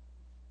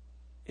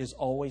is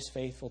always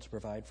faithful to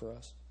provide for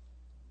us?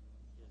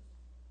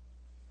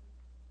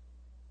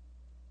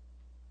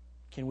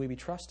 Can we be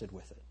trusted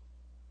with it?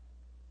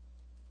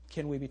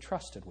 Can we be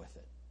trusted with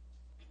it?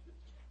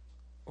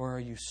 Or are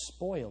you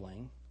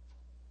spoiling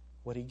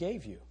what He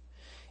gave you?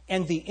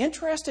 And the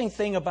interesting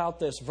thing about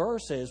this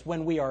verse is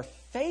when we are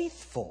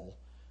faithful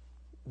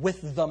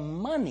with the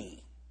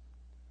money,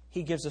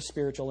 He gives us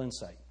spiritual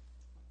insight.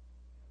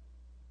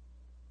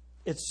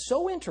 It's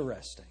so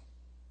interesting.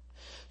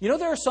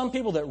 There are some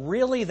people that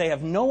really, they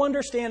have no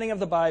understanding of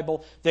the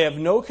Bible, they have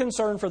no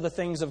concern for the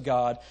things of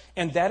God,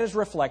 and that is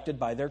reflected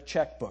by their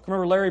checkbook.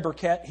 Remember Larry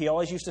Burkett? He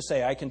always used to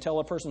say, I can tell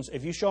a person's,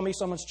 if you show me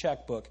someone's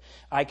checkbook,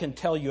 I can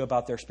tell you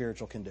about their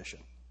spiritual condition.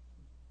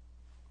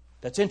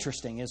 That's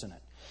interesting, isn't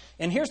it?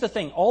 And here's the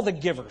thing, all the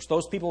givers,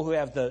 those people who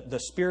have the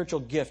spiritual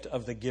gift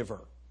of the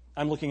giver,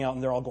 I'm looking out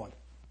and they're all going.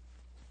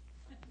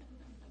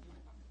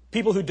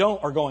 People who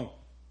don't are going.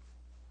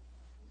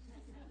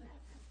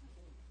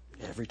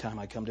 Every time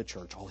I come to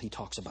church, all he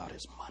talks about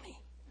is money.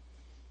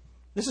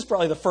 This is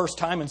probably the first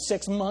time in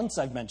 6 months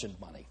I've mentioned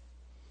money.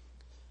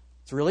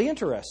 It's really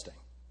interesting.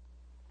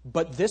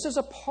 But this is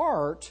a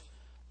part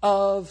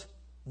of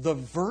the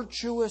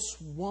virtuous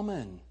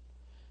woman.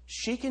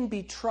 She can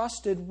be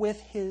trusted with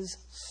his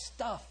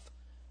stuff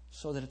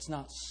so that it's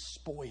not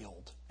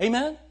spoiled.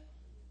 Amen?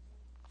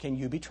 Can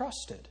you be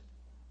trusted?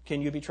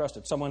 Can you be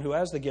trusted? Someone who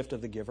has the gift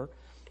of the giver.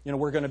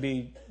 We're going to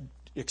be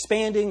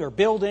expanding or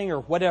building or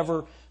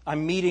whatever.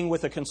 I'm meeting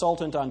with a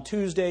consultant on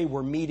Tuesday.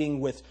 We're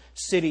meeting with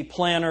city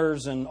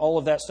planners and all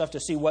of that stuff to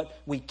see what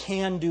we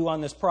can do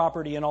on this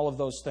property and all of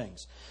those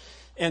things.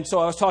 And so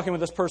I was talking with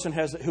this person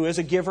who is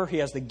a giver. He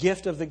has the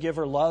gift of the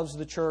giver, loves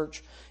the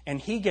church, and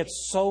he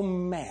gets so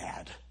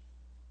mad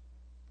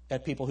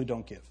at people who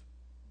don't give.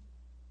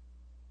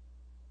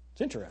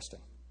 It's interesting.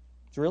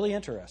 It's really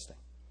interesting.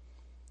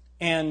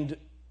 And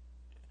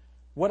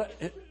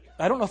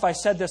I don't know if I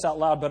said this out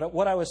loud, but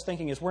what I was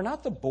thinking is we're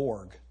not the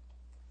Borg.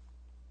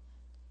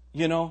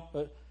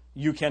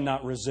 You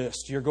cannot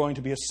resist. You're going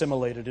to be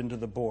assimilated into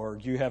the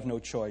Borg. You have no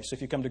choice.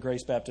 If you come to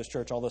Grace Baptist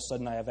Church, all of a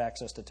sudden I have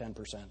access to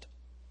 10%.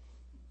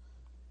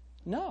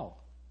 No.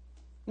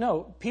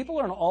 People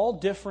are on all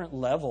different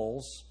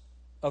levels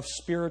of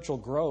spiritual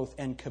growth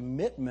and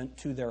commitment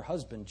to their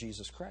husband,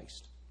 Jesus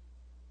Christ.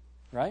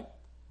 Right?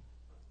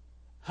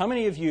 How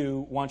many of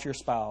you want your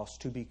spouse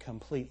to be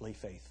completely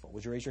faithful?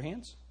 Would you raise your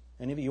hands?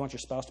 Any of you want your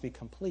spouse to be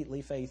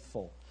completely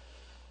faithful?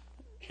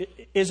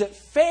 Is it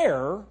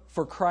fair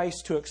for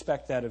Christ to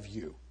expect that of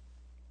you?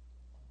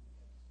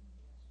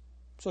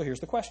 So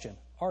here's the question.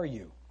 Are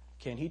you?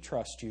 Can He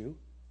trust you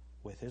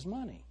with His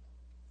money?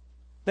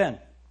 Then,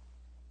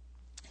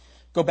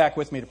 go back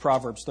with me to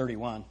Proverbs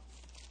 31.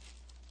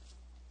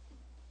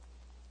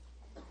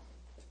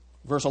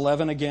 Verse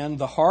 11 again.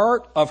 The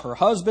heart of her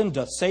husband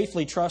doth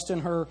safely trust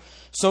in her,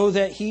 so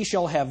that he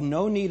shall have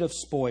no need of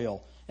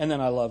spoil. And then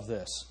I love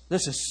this.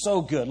 This is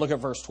so good. Look at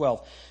verse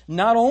 12.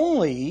 Not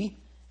only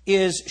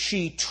is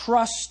she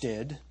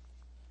trusted,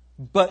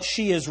 but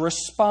she is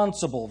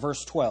responsible.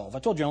 Verse 12. I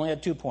told you I only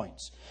had 2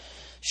 points.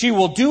 She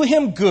will do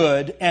him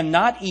good and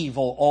not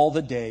evil all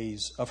the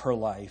days of her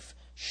life.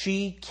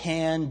 She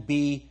can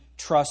be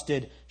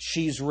trusted.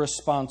 She's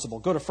responsible.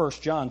 Go to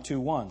 1 John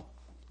 2:1.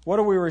 What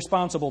are we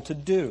responsible to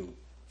do?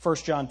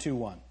 1 John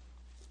 2:1.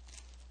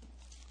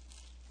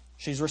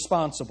 She's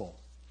responsible.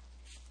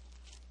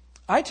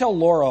 I tell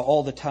Laura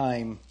all the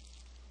time,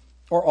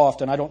 or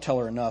often, I don't tell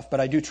her enough,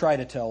 but I do try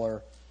to tell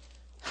her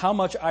how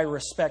much I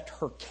respect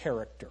her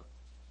character.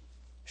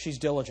 She's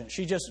diligent.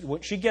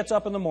 When she gets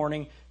up in the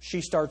morning,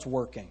 she starts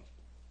working.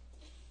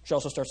 She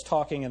also starts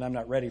talking, and I'm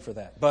not ready for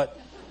that. But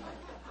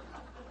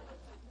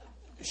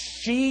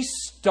she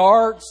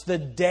starts the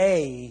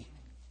day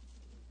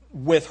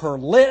with her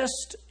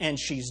list, and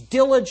she's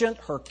diligent,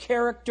 her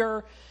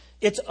character.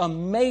 It's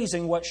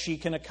amazing what she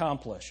can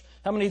accomplish.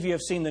 How many of you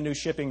have seen the new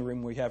shipping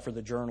room we have for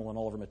the journal and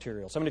all of our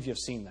materials? How many of you have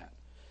seen that?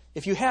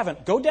 If you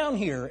haven't, go down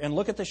here and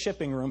look at the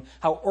shipping room,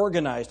 how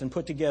organized and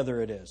put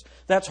together it is.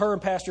 That's her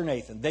and Pastor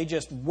Nathan. They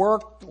just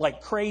work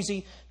like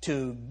crazy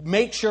to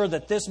make sure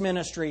that this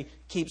ministry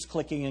keeps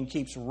clicking and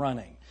keeps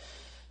running.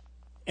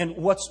 And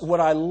what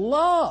I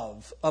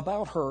love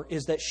about her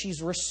is that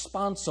she's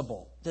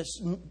responsible.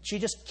 She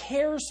just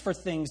cares for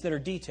things that are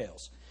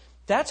details.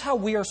 That's how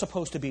we are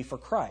supposed to be for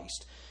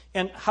Christ.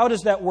 And how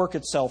does that work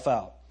itself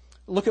out?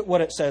 Look at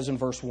what it says in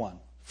verse 1.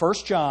 1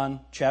 John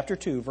chapter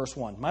 2, verse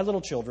 1. My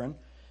little children,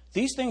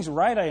 these things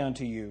write I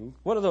unto you.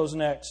 What are those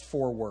next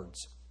 4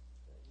 words?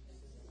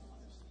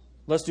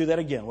 Let's do that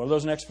again. What are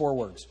those next 4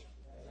 words?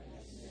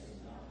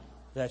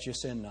 That you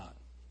sin not.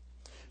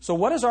 So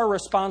what is our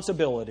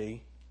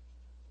responsibility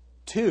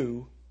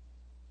to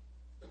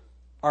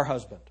our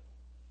husband?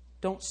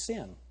 Don't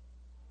sin.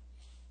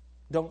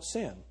 Don't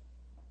sin.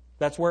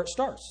 That's where it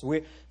starts.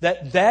 We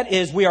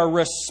are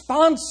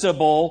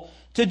responsible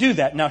to do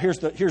that. Now here's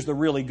the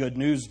really good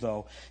news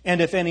though.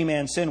 And if any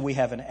man sin, we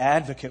have an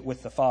advocate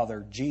with the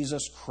Father,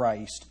 Jesus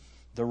Christ,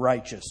 the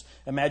righteous.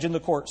 Imagine the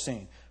court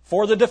scene.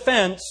 For the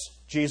defense,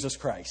 Jesus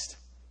Christ.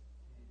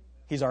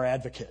 He's our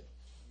advocate.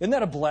 Isn't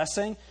that a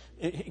blessing?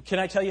 Can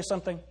I tell you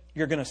something?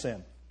 You're going to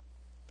sin.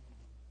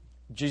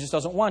 Jesus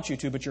doesn't want you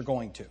to, but you're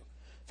going to.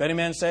 If any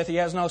man saith he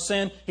has no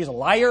sin, he's a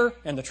liar,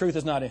 and the truth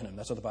is not in him.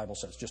 That's what the Bible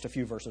says, just a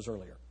few verses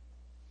earlier.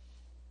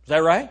 Is that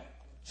right?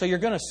 So you're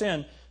going to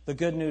sin. The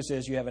good news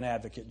is you have an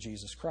advocate,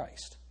 Jesus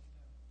Christ.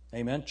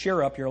 Amen?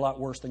 Cheer up, you're a lot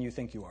worse than you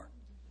think you are.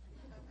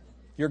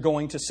 You're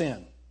going to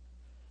sin.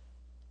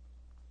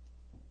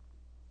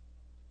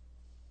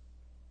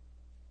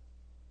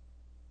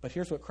 But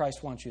here's what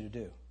Christ wants you to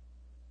do.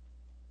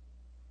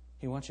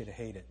 He wants you to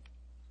hate it.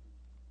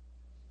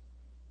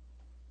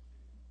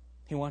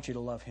 He wants you to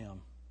love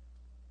Him.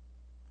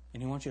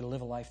 And He wants you to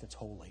live a life that's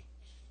holy.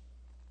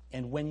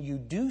 And when you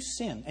do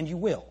sin, and you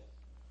will,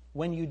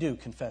 when you do,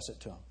 confess it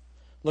to Him.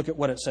 Look at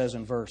what it says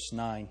in verse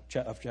 9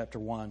 of chapter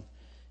 1.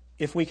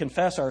 If we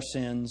confess our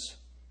sins,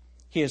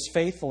 He is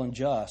faithful and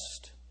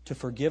just to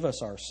forgive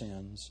us our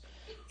sins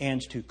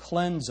and to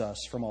cleanse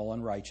us from all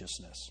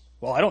unrighteousness.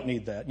 Well, I don't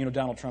need that. You know,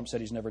 Donald Trump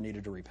said he's never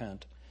needed to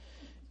repent.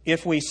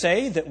 If we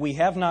say that we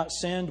have not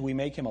sinned, we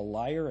make Him a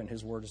liar and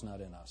His word is not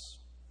in us.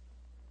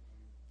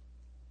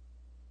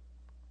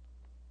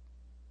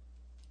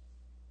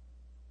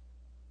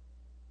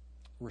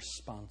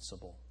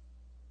 Responsible.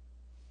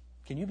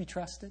 Can you be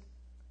trusted?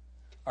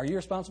 Are you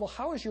responsible?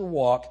 How is your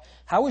walk?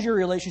 How is your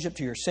relationship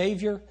to your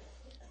Savior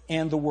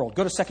and the world?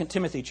 Go to 2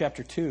 Timothy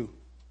chapter 2.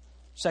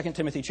 2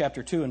 Timothy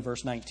chapter 2 and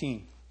verse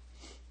 19.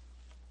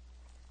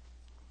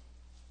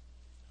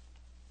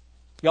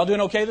 Y'all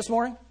doing okay this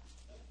morning?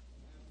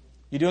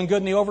 You doing good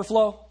in the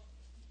overflow?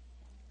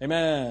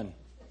 Amen.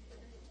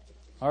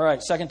 All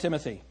right, 2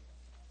 Timothy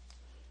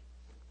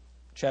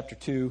chapter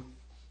 2.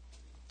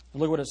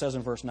 Look what it says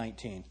in verse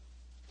 19.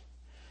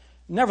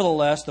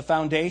 Nevertheless, the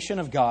foundation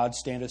of God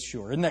standeth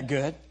sure. Isn't that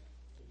good?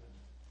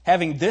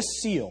 Having this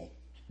seal,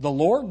 the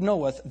Lord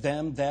knoweth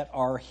them that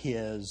are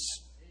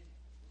His.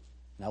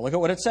 Now look at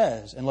what it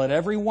says. And let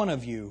every one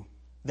of you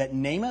that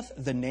nameth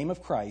the name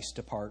of Christ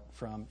depart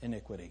from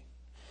iniquity.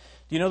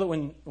 Do you know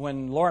that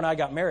when Laura and I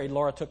got married,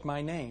 Laura took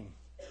my name?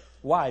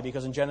 Why?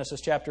 Because in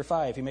Genesis chapter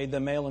 5, He made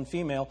them male and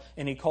female,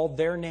 and He called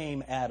their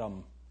name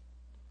Adam.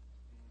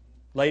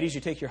 Ladies,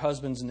 you take your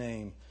husband's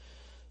name.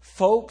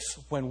 Folks,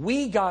 when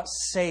we got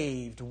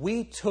saved,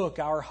 we took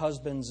our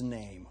husband's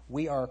name.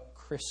 We are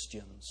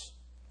Christians.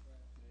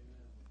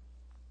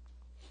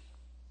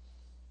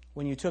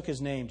 When you took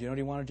his name, do you know what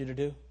He wanted you to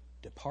do?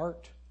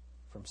 Depart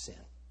from sin.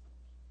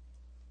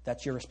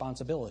 That's your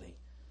responsibility.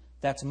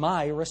 That's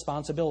my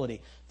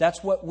responsibility.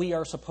 That's what we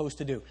are supposed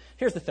to do.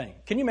 Here's the thing.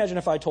 Can you imagine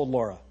if I told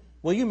Laura,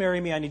 will you marry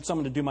me? I need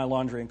someone to do my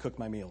laundry and cook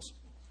my meals.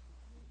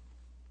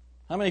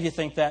 How many of you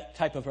think that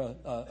type of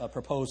a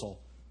proposal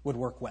would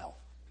work well?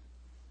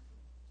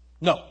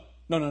 No.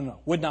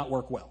 Would not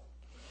work well.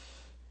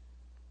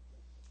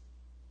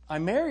 I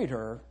married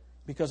her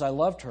because I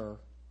loved her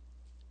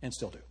and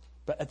still do.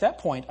 But at that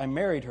point, I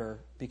married her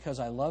because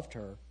I loved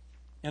her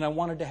and I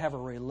wanted to have a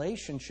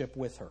relationship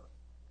with her.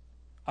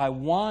 I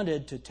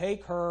wanted to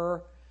take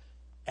her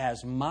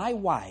as my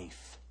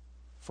wife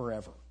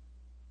forever.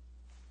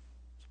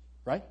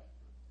 Right?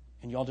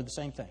 And you all did the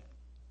same thing.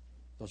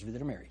 Those of you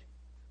that are married.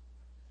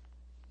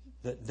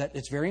 That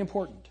it's very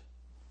important.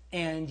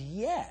 And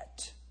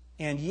yet,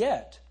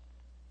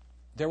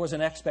 there was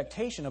an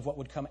expectation of what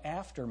would come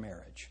after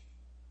marriage.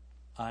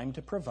 I'm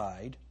to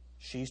provide,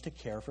 she's to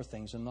care for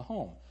things in the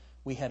home.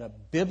 We had a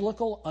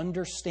biblical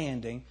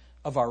understanding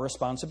of our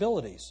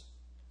responsibilities.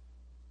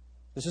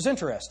 This is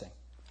interesting.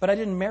 But I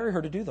didn't marry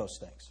her to do those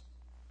things.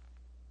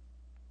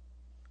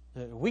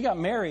 We got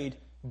married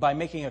by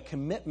making a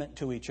commitment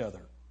to each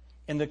other.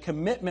 And the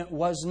commitment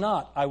was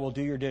not, I will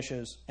do your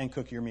dishes and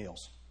cook your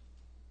meals.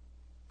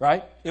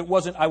 Right? It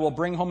wasn't, I will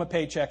bring home a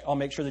paycheck, I'll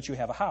make sure that you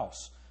have a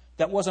house.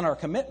 That wasn't our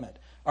commitment.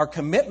 Our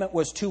commitment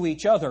was to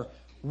each other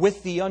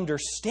with the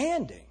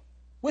understanding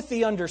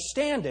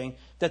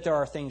that there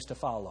are things to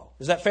follow.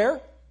 Is that fair?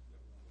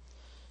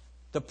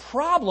 The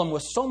problem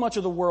with so much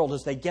of the world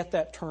is they get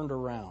that turned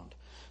around.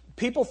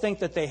 People think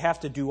that they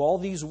have to do all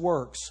these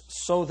works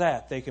so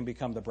that they can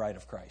become the bride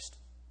of Christ.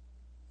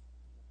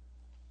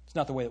 It's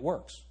not the way it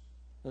works.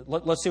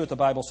 Let's see what the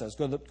Bible says.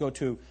 Go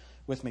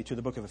with me to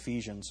the book of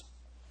Ephesians.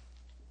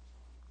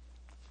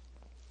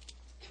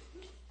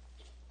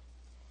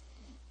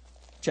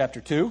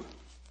 Chapter 2.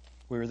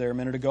 We were there a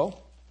minute ago.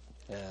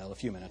 A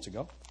few minutes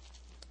ago.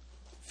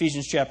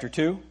 Ephesians chapter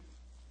 2.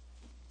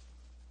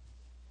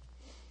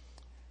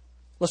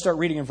 Let's start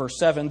reading in verse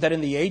 7. That in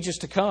the ages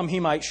to come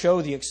he might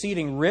show the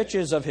exceeding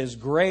riches of his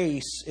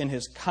grace in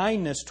his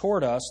kindness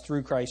toward us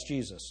through Christ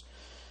Jesus.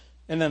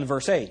 And then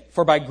verse 8.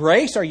 For by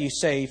grace are ye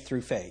saved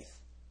through faith.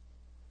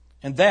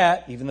 And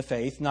that, even the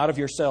faith, not of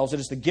yourselves,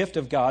 it is the gift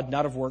of God,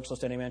 not of works,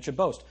 lest any man should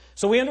boast.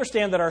 So we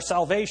understand that our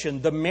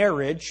salvation, the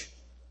marriage,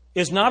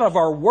 is not of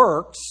our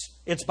works,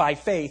 it's by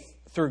faith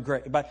through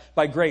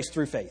by grace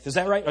through faith. Is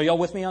that right? Are y'all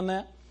with me on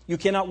that? You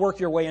cannot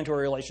work your way into a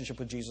relationship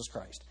with Jesus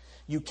Christ.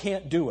 You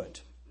can't do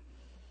it.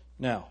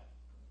 Now,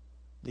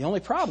 the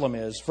only problem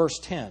is verse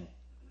 10.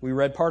 We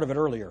read part of it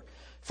earlier.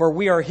 For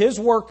we are his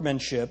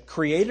workmanship,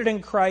 created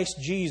in Christ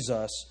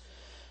Jesus,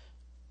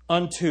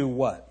 unto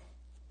what?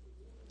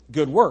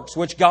 Good works,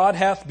 which God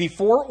hath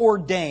before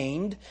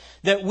ordained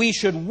that we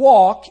should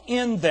walk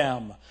in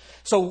them.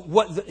 So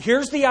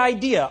here's the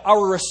idea.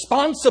 Our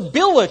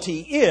responsibility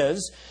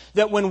is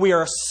that when we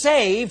are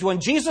saved,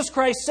 when Jesus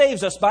Christ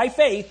saves us by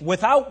faith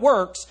without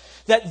works,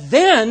 that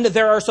then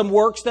there are some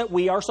works that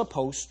we are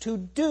supposed to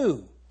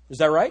do. Is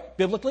that right?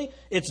 Biblically,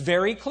 it's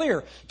very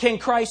clear. Can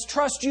Christ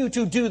trust you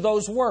to do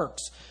those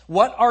works?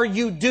 What are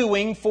you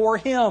doing for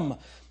Him?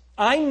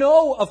 I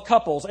know of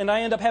couples, and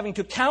I end up having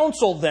to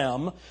counsel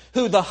them,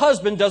 who the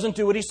husband doesn't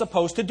do what he's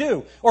supposed to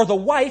do, or the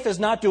wife is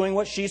not doing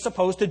what she's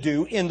supposed to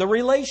do in the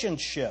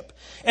relationship.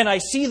 And I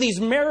see these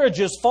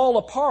marriages fall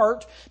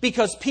apart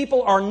because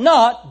people are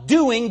not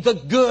doing the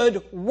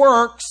good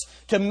works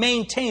to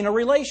maintain a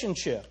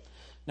relationship.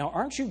 Now,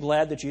 aren't you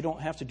glad that you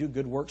don't have to do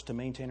good works to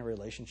maintain a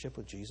relationship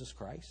with Jesus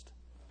Christ?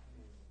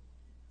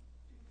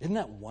 Isn't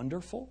that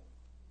wonderful?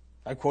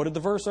 I quoted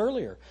the verse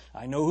earlier.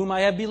 I know whom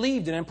I have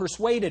believed and am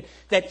persuaded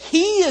that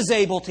He is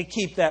able to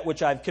keep that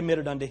which I've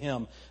committed unto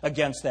Him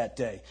against that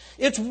day.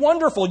 It's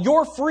wonderful.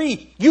 You're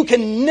free. You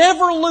can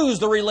never lose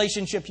the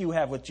relationship you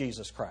have with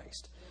Jesus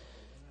Christ.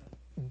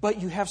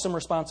 But you have some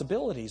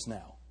responsibilities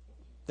now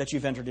that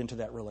you've entered into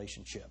that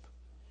relationship.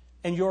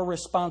 And your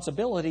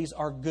responsibilities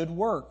are good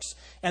works.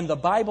 And the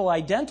Bible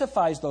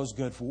identifies those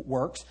good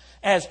works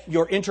as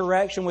your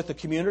interaction with the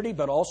community,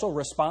 but also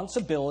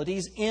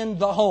responsibilities in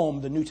the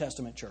home, the New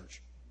Testament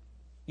church.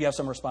 You have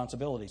some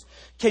responsibilities.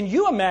 Can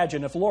you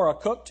imagine if Laura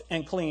cooked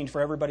and cleaned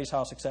for everybody's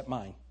house except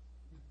mine?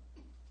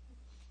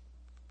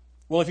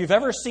 Well, if you've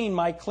ever seen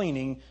my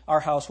cleaning, our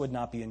house would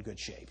not be in good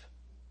shape.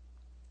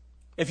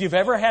 If you've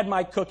ever had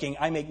my cooking,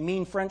 I make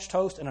mean French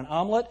toast and an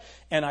omelet,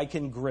 and I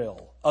can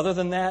grill. Other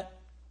than that,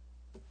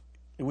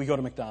 we go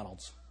to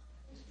McDonald's.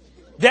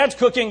 Dad's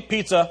cooking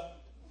pizza.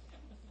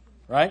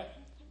 Right?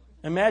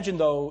 Imagine,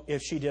 though,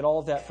 if she did all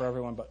of that for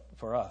everyone but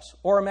for us.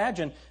 Or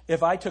imagine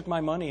if I took my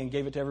money and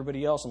gave it to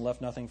everybody else and left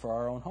nothing for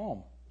our own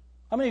home.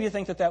 How many of you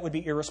think that that would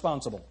be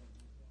irresponsible?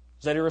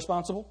 Is that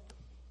irresponsible?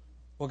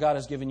 Well, God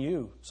has given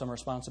you some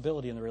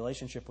responsibility in the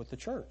relationship with the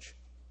church.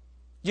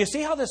 Do you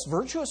see how this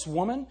virtuous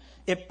woman,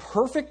 it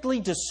perfectly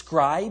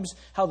describes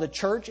how the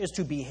church is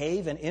to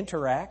behave and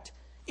interact?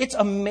 It's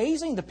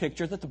amazing the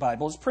picture that the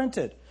Bible has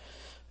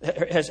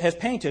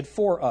painted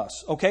for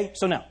us. Okay,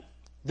 so now,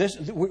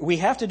 we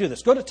have to do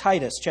this. Go to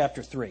Titus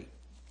chapter 3.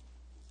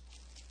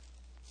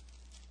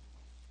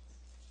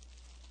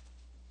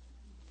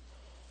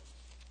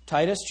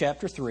 Titus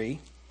chapter 3.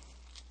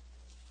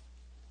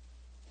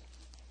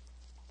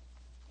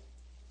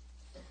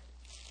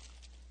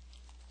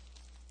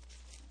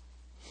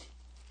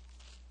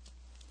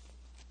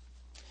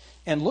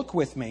 And look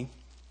with me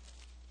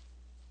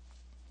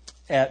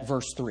at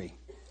verse 3.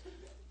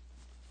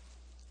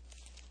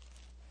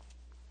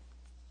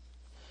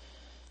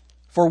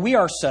 For we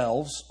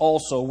ourselves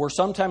also were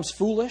sometimes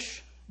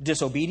foolish,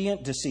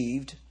 disobedient,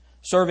 deceived,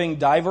 serving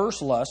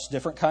diverse lusts,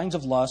 different kinds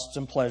of lusts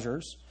and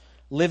pleasures,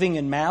 living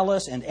in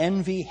malice and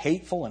envy,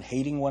 hateful and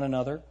hating one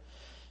another.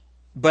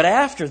 But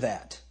after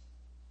that,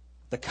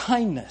 the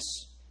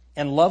kindness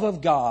and love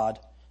of God,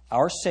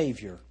 our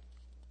Savior,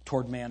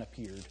 toward man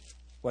appeared.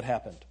 What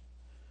happened?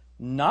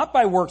 Not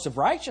by works of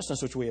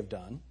righteousness which we have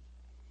done,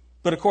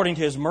 but according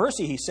to His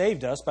mercy He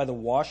saved us by the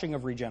washing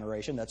of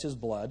regeneration, that's His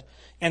blood,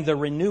 and the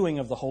renewing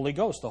of the Holy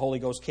Ghost. The Holy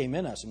Ghost came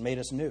in us and made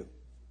us new.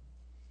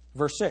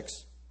 Verse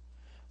 6,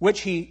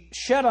 which He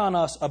shed on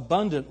us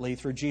abundantly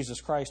through Jesus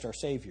Christ our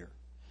Savior,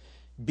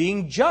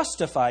 being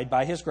justified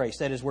by His grace.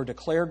 That is, we're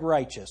declared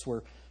righteous.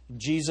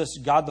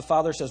 God the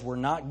Father says we're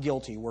not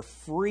guilty. We're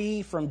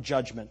free from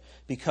judgment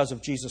because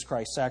of Jesus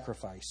Christ's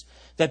sacrifice.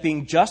 That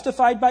being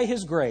justified by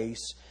His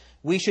grace,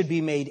 we should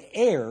be made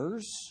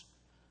heirs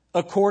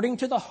according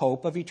to the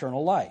hope of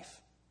eternal life.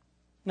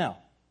 Now,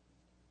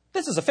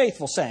 this is a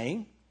faithful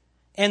saying,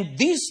 and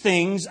these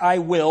things I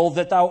will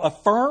that thou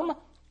affirm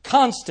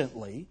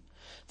constantly,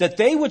 that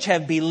they which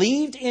have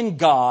believed in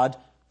God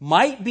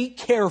might be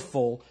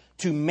careful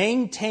to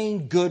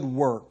maintain good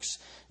works.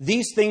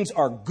 These things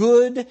are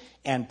good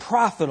and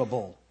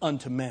profitable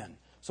unto men.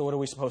 So what are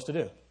we supposed to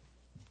do?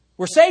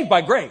 We're saved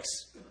by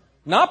grace.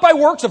 Not by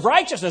works of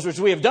righteousness which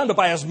we have done, but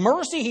by His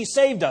mercy He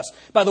saved us,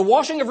 by the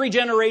washing of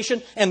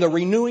regeneration and the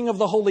renewing of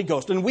the Holy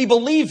Ghost. And we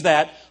believe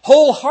that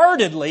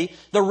wholeheartedly.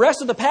 The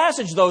rest of the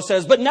passage, though,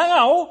 says, but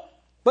now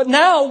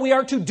we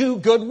are to do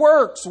good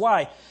works.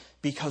 Why?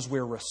 Because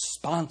we're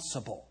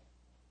responsible.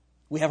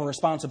 We have a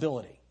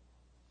responsibility,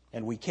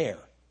 and we care.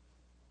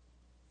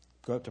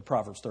 Go up to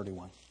Proverbs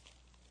 31.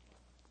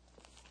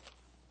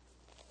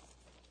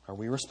 Are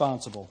we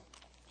responsible?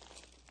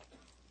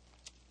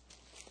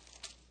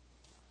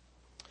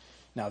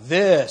 Now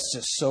this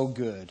is so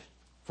good.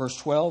 Verse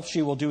 12,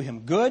 she will do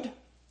him good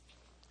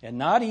and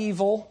not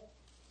evil.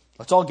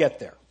 Let's all get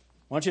there.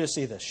 I want you to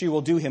see this. She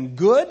will do him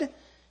good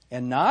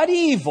and not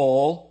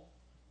evil.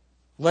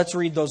 Let's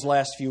read those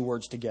last few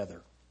words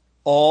together.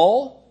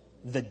 All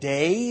the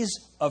days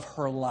of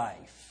her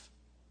life.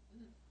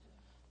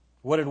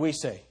 What did we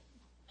say?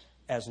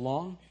 As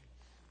long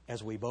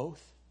as we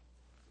both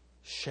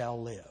shall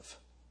live.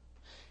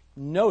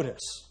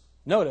 Notice,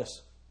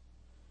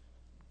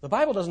 the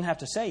Bible doesn't have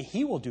to say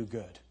he will do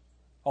good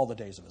all the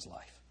days of his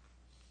life.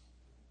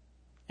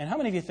 And how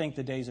many of you think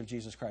the days of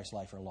Jesus Christ's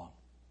life are long?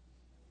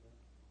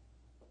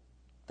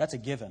 That's a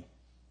given.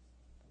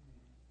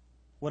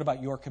 What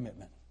about your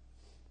commitment?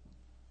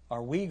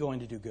 Are we going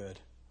to do good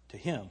to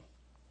him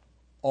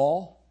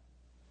all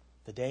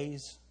the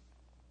days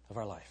of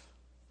our life?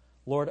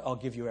 Lord, I'll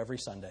give you every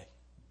Sunday.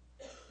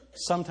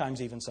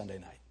 Sometimes even Sunday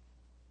night.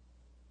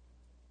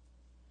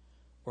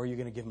 Or are you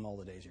going to give him all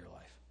the days of your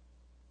life?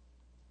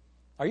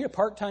 Are you a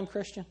part-time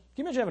Christian? Can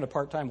you imagine having a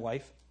part-time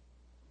wife?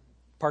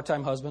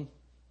 Part-time husband?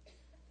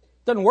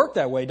 Doesn't work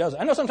that way, does it?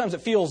 I know sometimes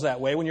it feels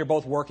that way when you're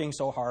both working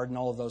so hard and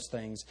all of those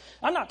things.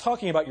 I'm not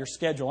talking about your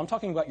schedule. I'm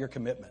talking about your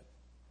commitment.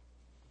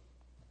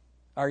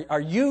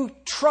 Are you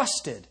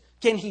trusted?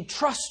 Can he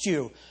trust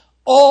you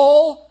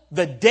all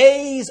the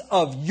days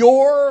of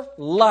your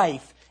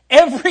life?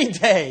 Every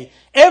day,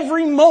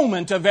 every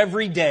moment of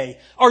every day.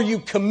 Are you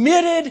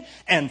committed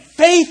and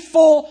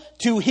faithful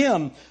to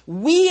him?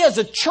 We as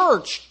a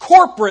church,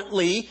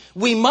 corporately,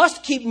 we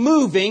must keep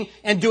moving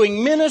and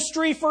doing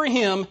ministry for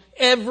him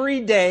every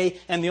day.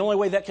 And the only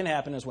way that can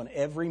happen is when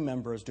every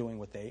member is doing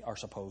what they are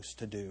supposed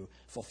to do,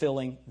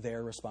 fulfilling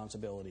their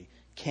responsibility.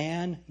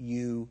 Can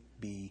you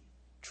be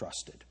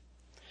trusted?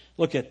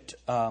 Look at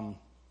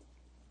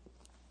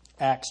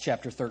Acts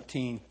chapter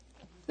 13.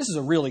 This is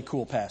a really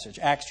cool passage.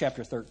 Acts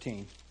chapter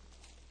 13.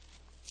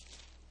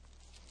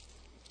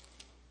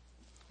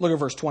 Look at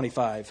verse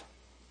 25.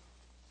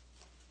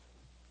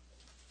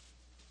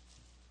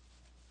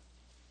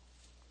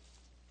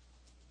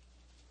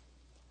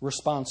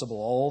 Responsible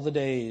all the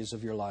days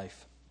of your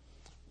life.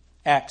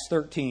 Acts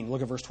 13,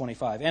 look at verse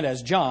 25. And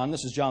as John,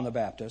 this is John the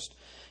Baptist,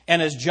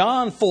 and as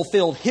John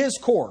fulfilled his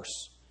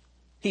course,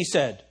 he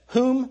said,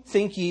 Whom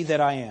think ye that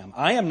I am?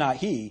 I am not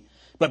he.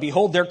 But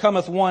behold, there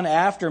cometh one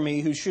after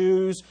me whose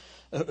shoes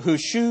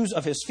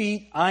of his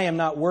feet I am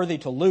not worthy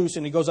to loose.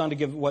 And he goes on to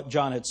give what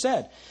John had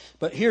said.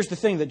 But here's the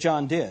thing that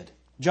John did.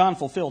 John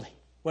fulfilled,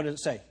 what did it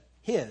say?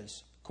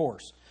 His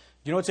course.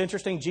 Do you know what's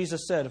interesting?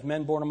 Jesus said, of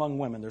men born among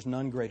women, there's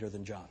none greater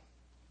than John.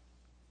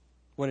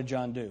 What did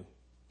John do?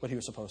 What he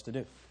was supposed to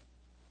do.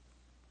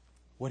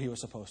 What he was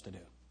supposed to do.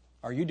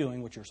 Are you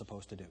doing what you're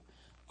supposed to do?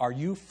 Are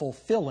you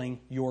fulfilling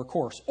your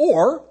course?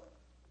 Or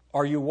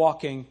are you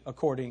walking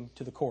according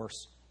to the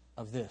course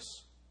of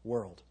this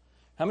world?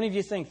 How many of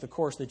you think the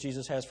course that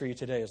Jesus has for you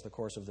today is the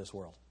course of this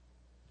world?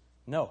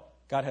 No.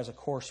 God has a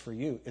course for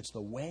you. It's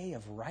the way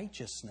of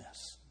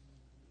righteousness.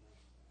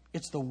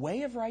 It's the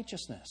way of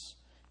righteousness.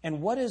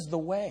 And what is the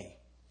way?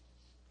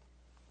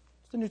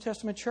 It's the New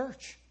Testament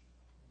church.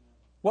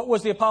 What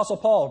was the Apostle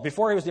Paul?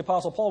 Before he was the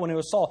Apostle Paul, when he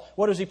was Saul,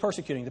 what was he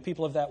persecuting? The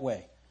people of that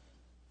way.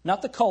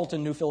 Not the cult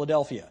in New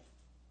Philadelphia.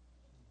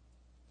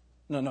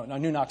 No,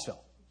 New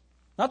Knoxville.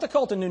 Not the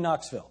cult in New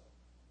Knoxville.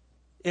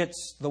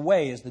 It's the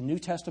way is the New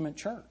Testament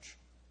church.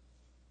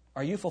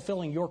 Are you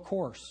fulfilling your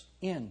course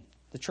in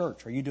the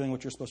church? Are you doing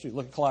what you're supposed to do?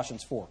 Look at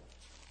Colossians 4.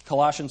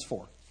 Colossians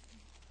 4.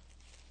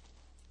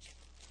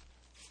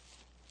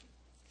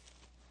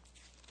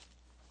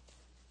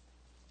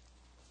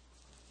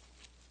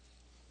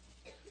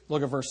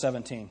 Look at verse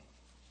 17.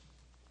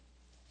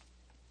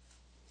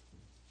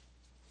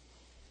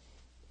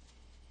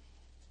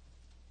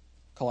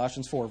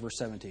 Colossians 4, verse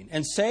 17.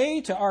 And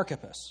say to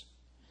Archippus,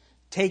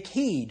 Take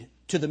heed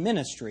to the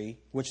ministry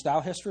which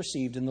thou hast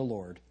received in the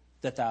Lord,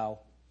 that thou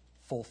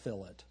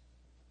fulfill it.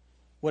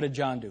 What did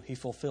John do? He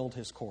fulfilled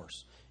his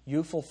course.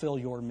 You fulfill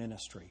your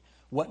ministry.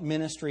 What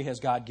ministry has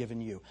God given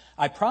you?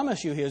 I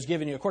promise you he has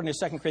given you, according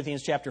to 2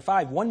 Corinthians chapter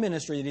 5, one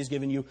ministry that he's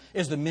given you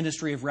is the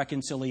ministry of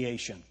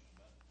reconciliation.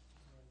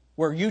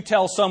 Where you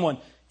tell someone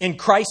in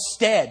Christ's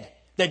stead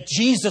that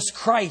Jesus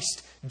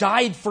Christ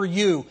died for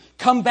you.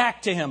 Come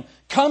back to him.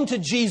 Come to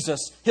Jesus.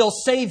 He'll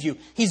save you.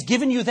 He's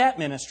given you that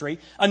ministry.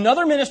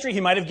 Another ministry,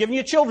 he might have given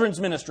you children's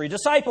ministry,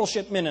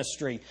 discipleship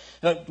ministry,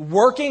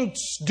 working,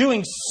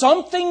 doing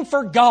something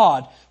for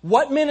God.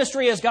 What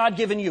ministry has God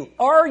given you?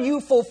 Are you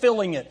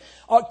fulfilling it?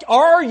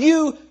 Are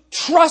you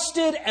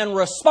trusted and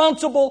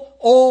responsible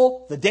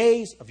all the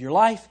days of your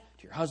life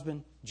to your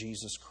husband,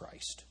 Jesus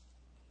Christ?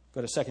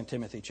 Go to 2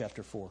 Timothy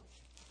chapter 4.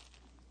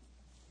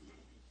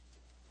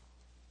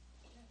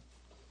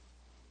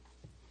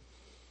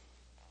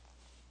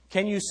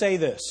 Can you say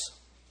this?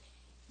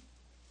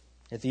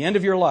 At the end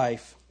of your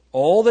life,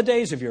 all the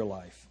days of your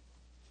life,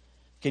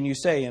 can you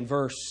say in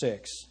verse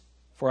 6,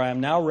 for I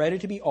am now ready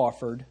to be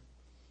offered,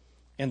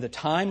 and the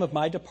time of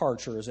my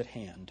departure is at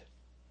hand.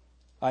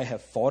 I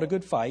have fought a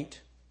good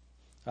fight.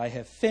 I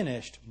have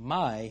finished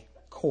my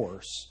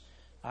course.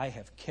 I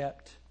have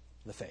kept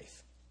the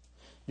faith.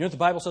 You know what the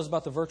Bible says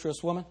about the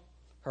virtuous woman?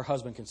 Her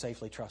husband can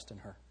safely trust in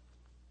her.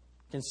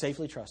 Can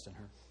safely trust in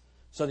her.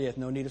 So that he hath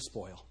no need of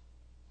spoil.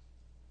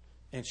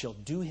 And she'll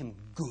do him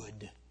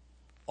good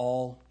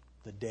all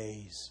the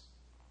days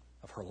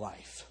of her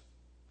life.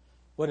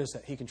 What is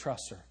that? He can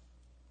trust her.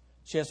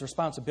 She has the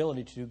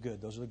responsibility to do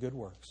good. Those are the good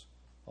works.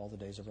 All the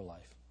days of her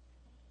life.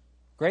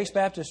 Grace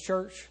Baptist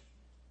Church,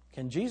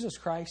 can Jesus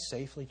Christ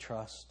safely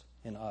trust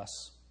in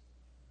us?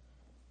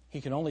 He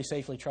can only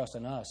safely trust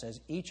in us as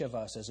each of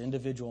us as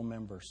individual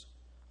members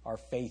are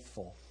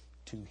faithful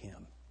to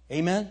Him.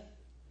 Amen?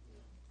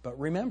 But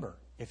remember,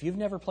 if you've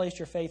never placed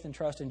your faith and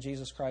trust in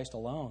Jesus Christ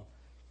alone,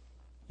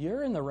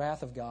 you're in the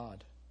wrath of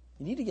God.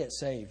 You need to get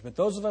saved. But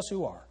those of us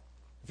who are,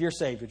 if you're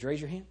saved, would you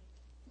raise your hand?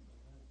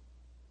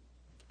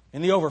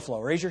 In the overflow,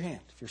 raise your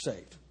hand if you're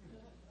saved.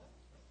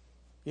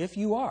 If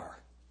you are,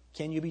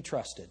 can you be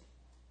trusted?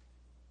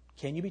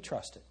 Can you be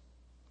trusted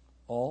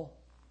all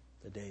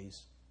the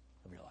days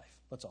of your life?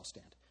 Let's all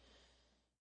stand.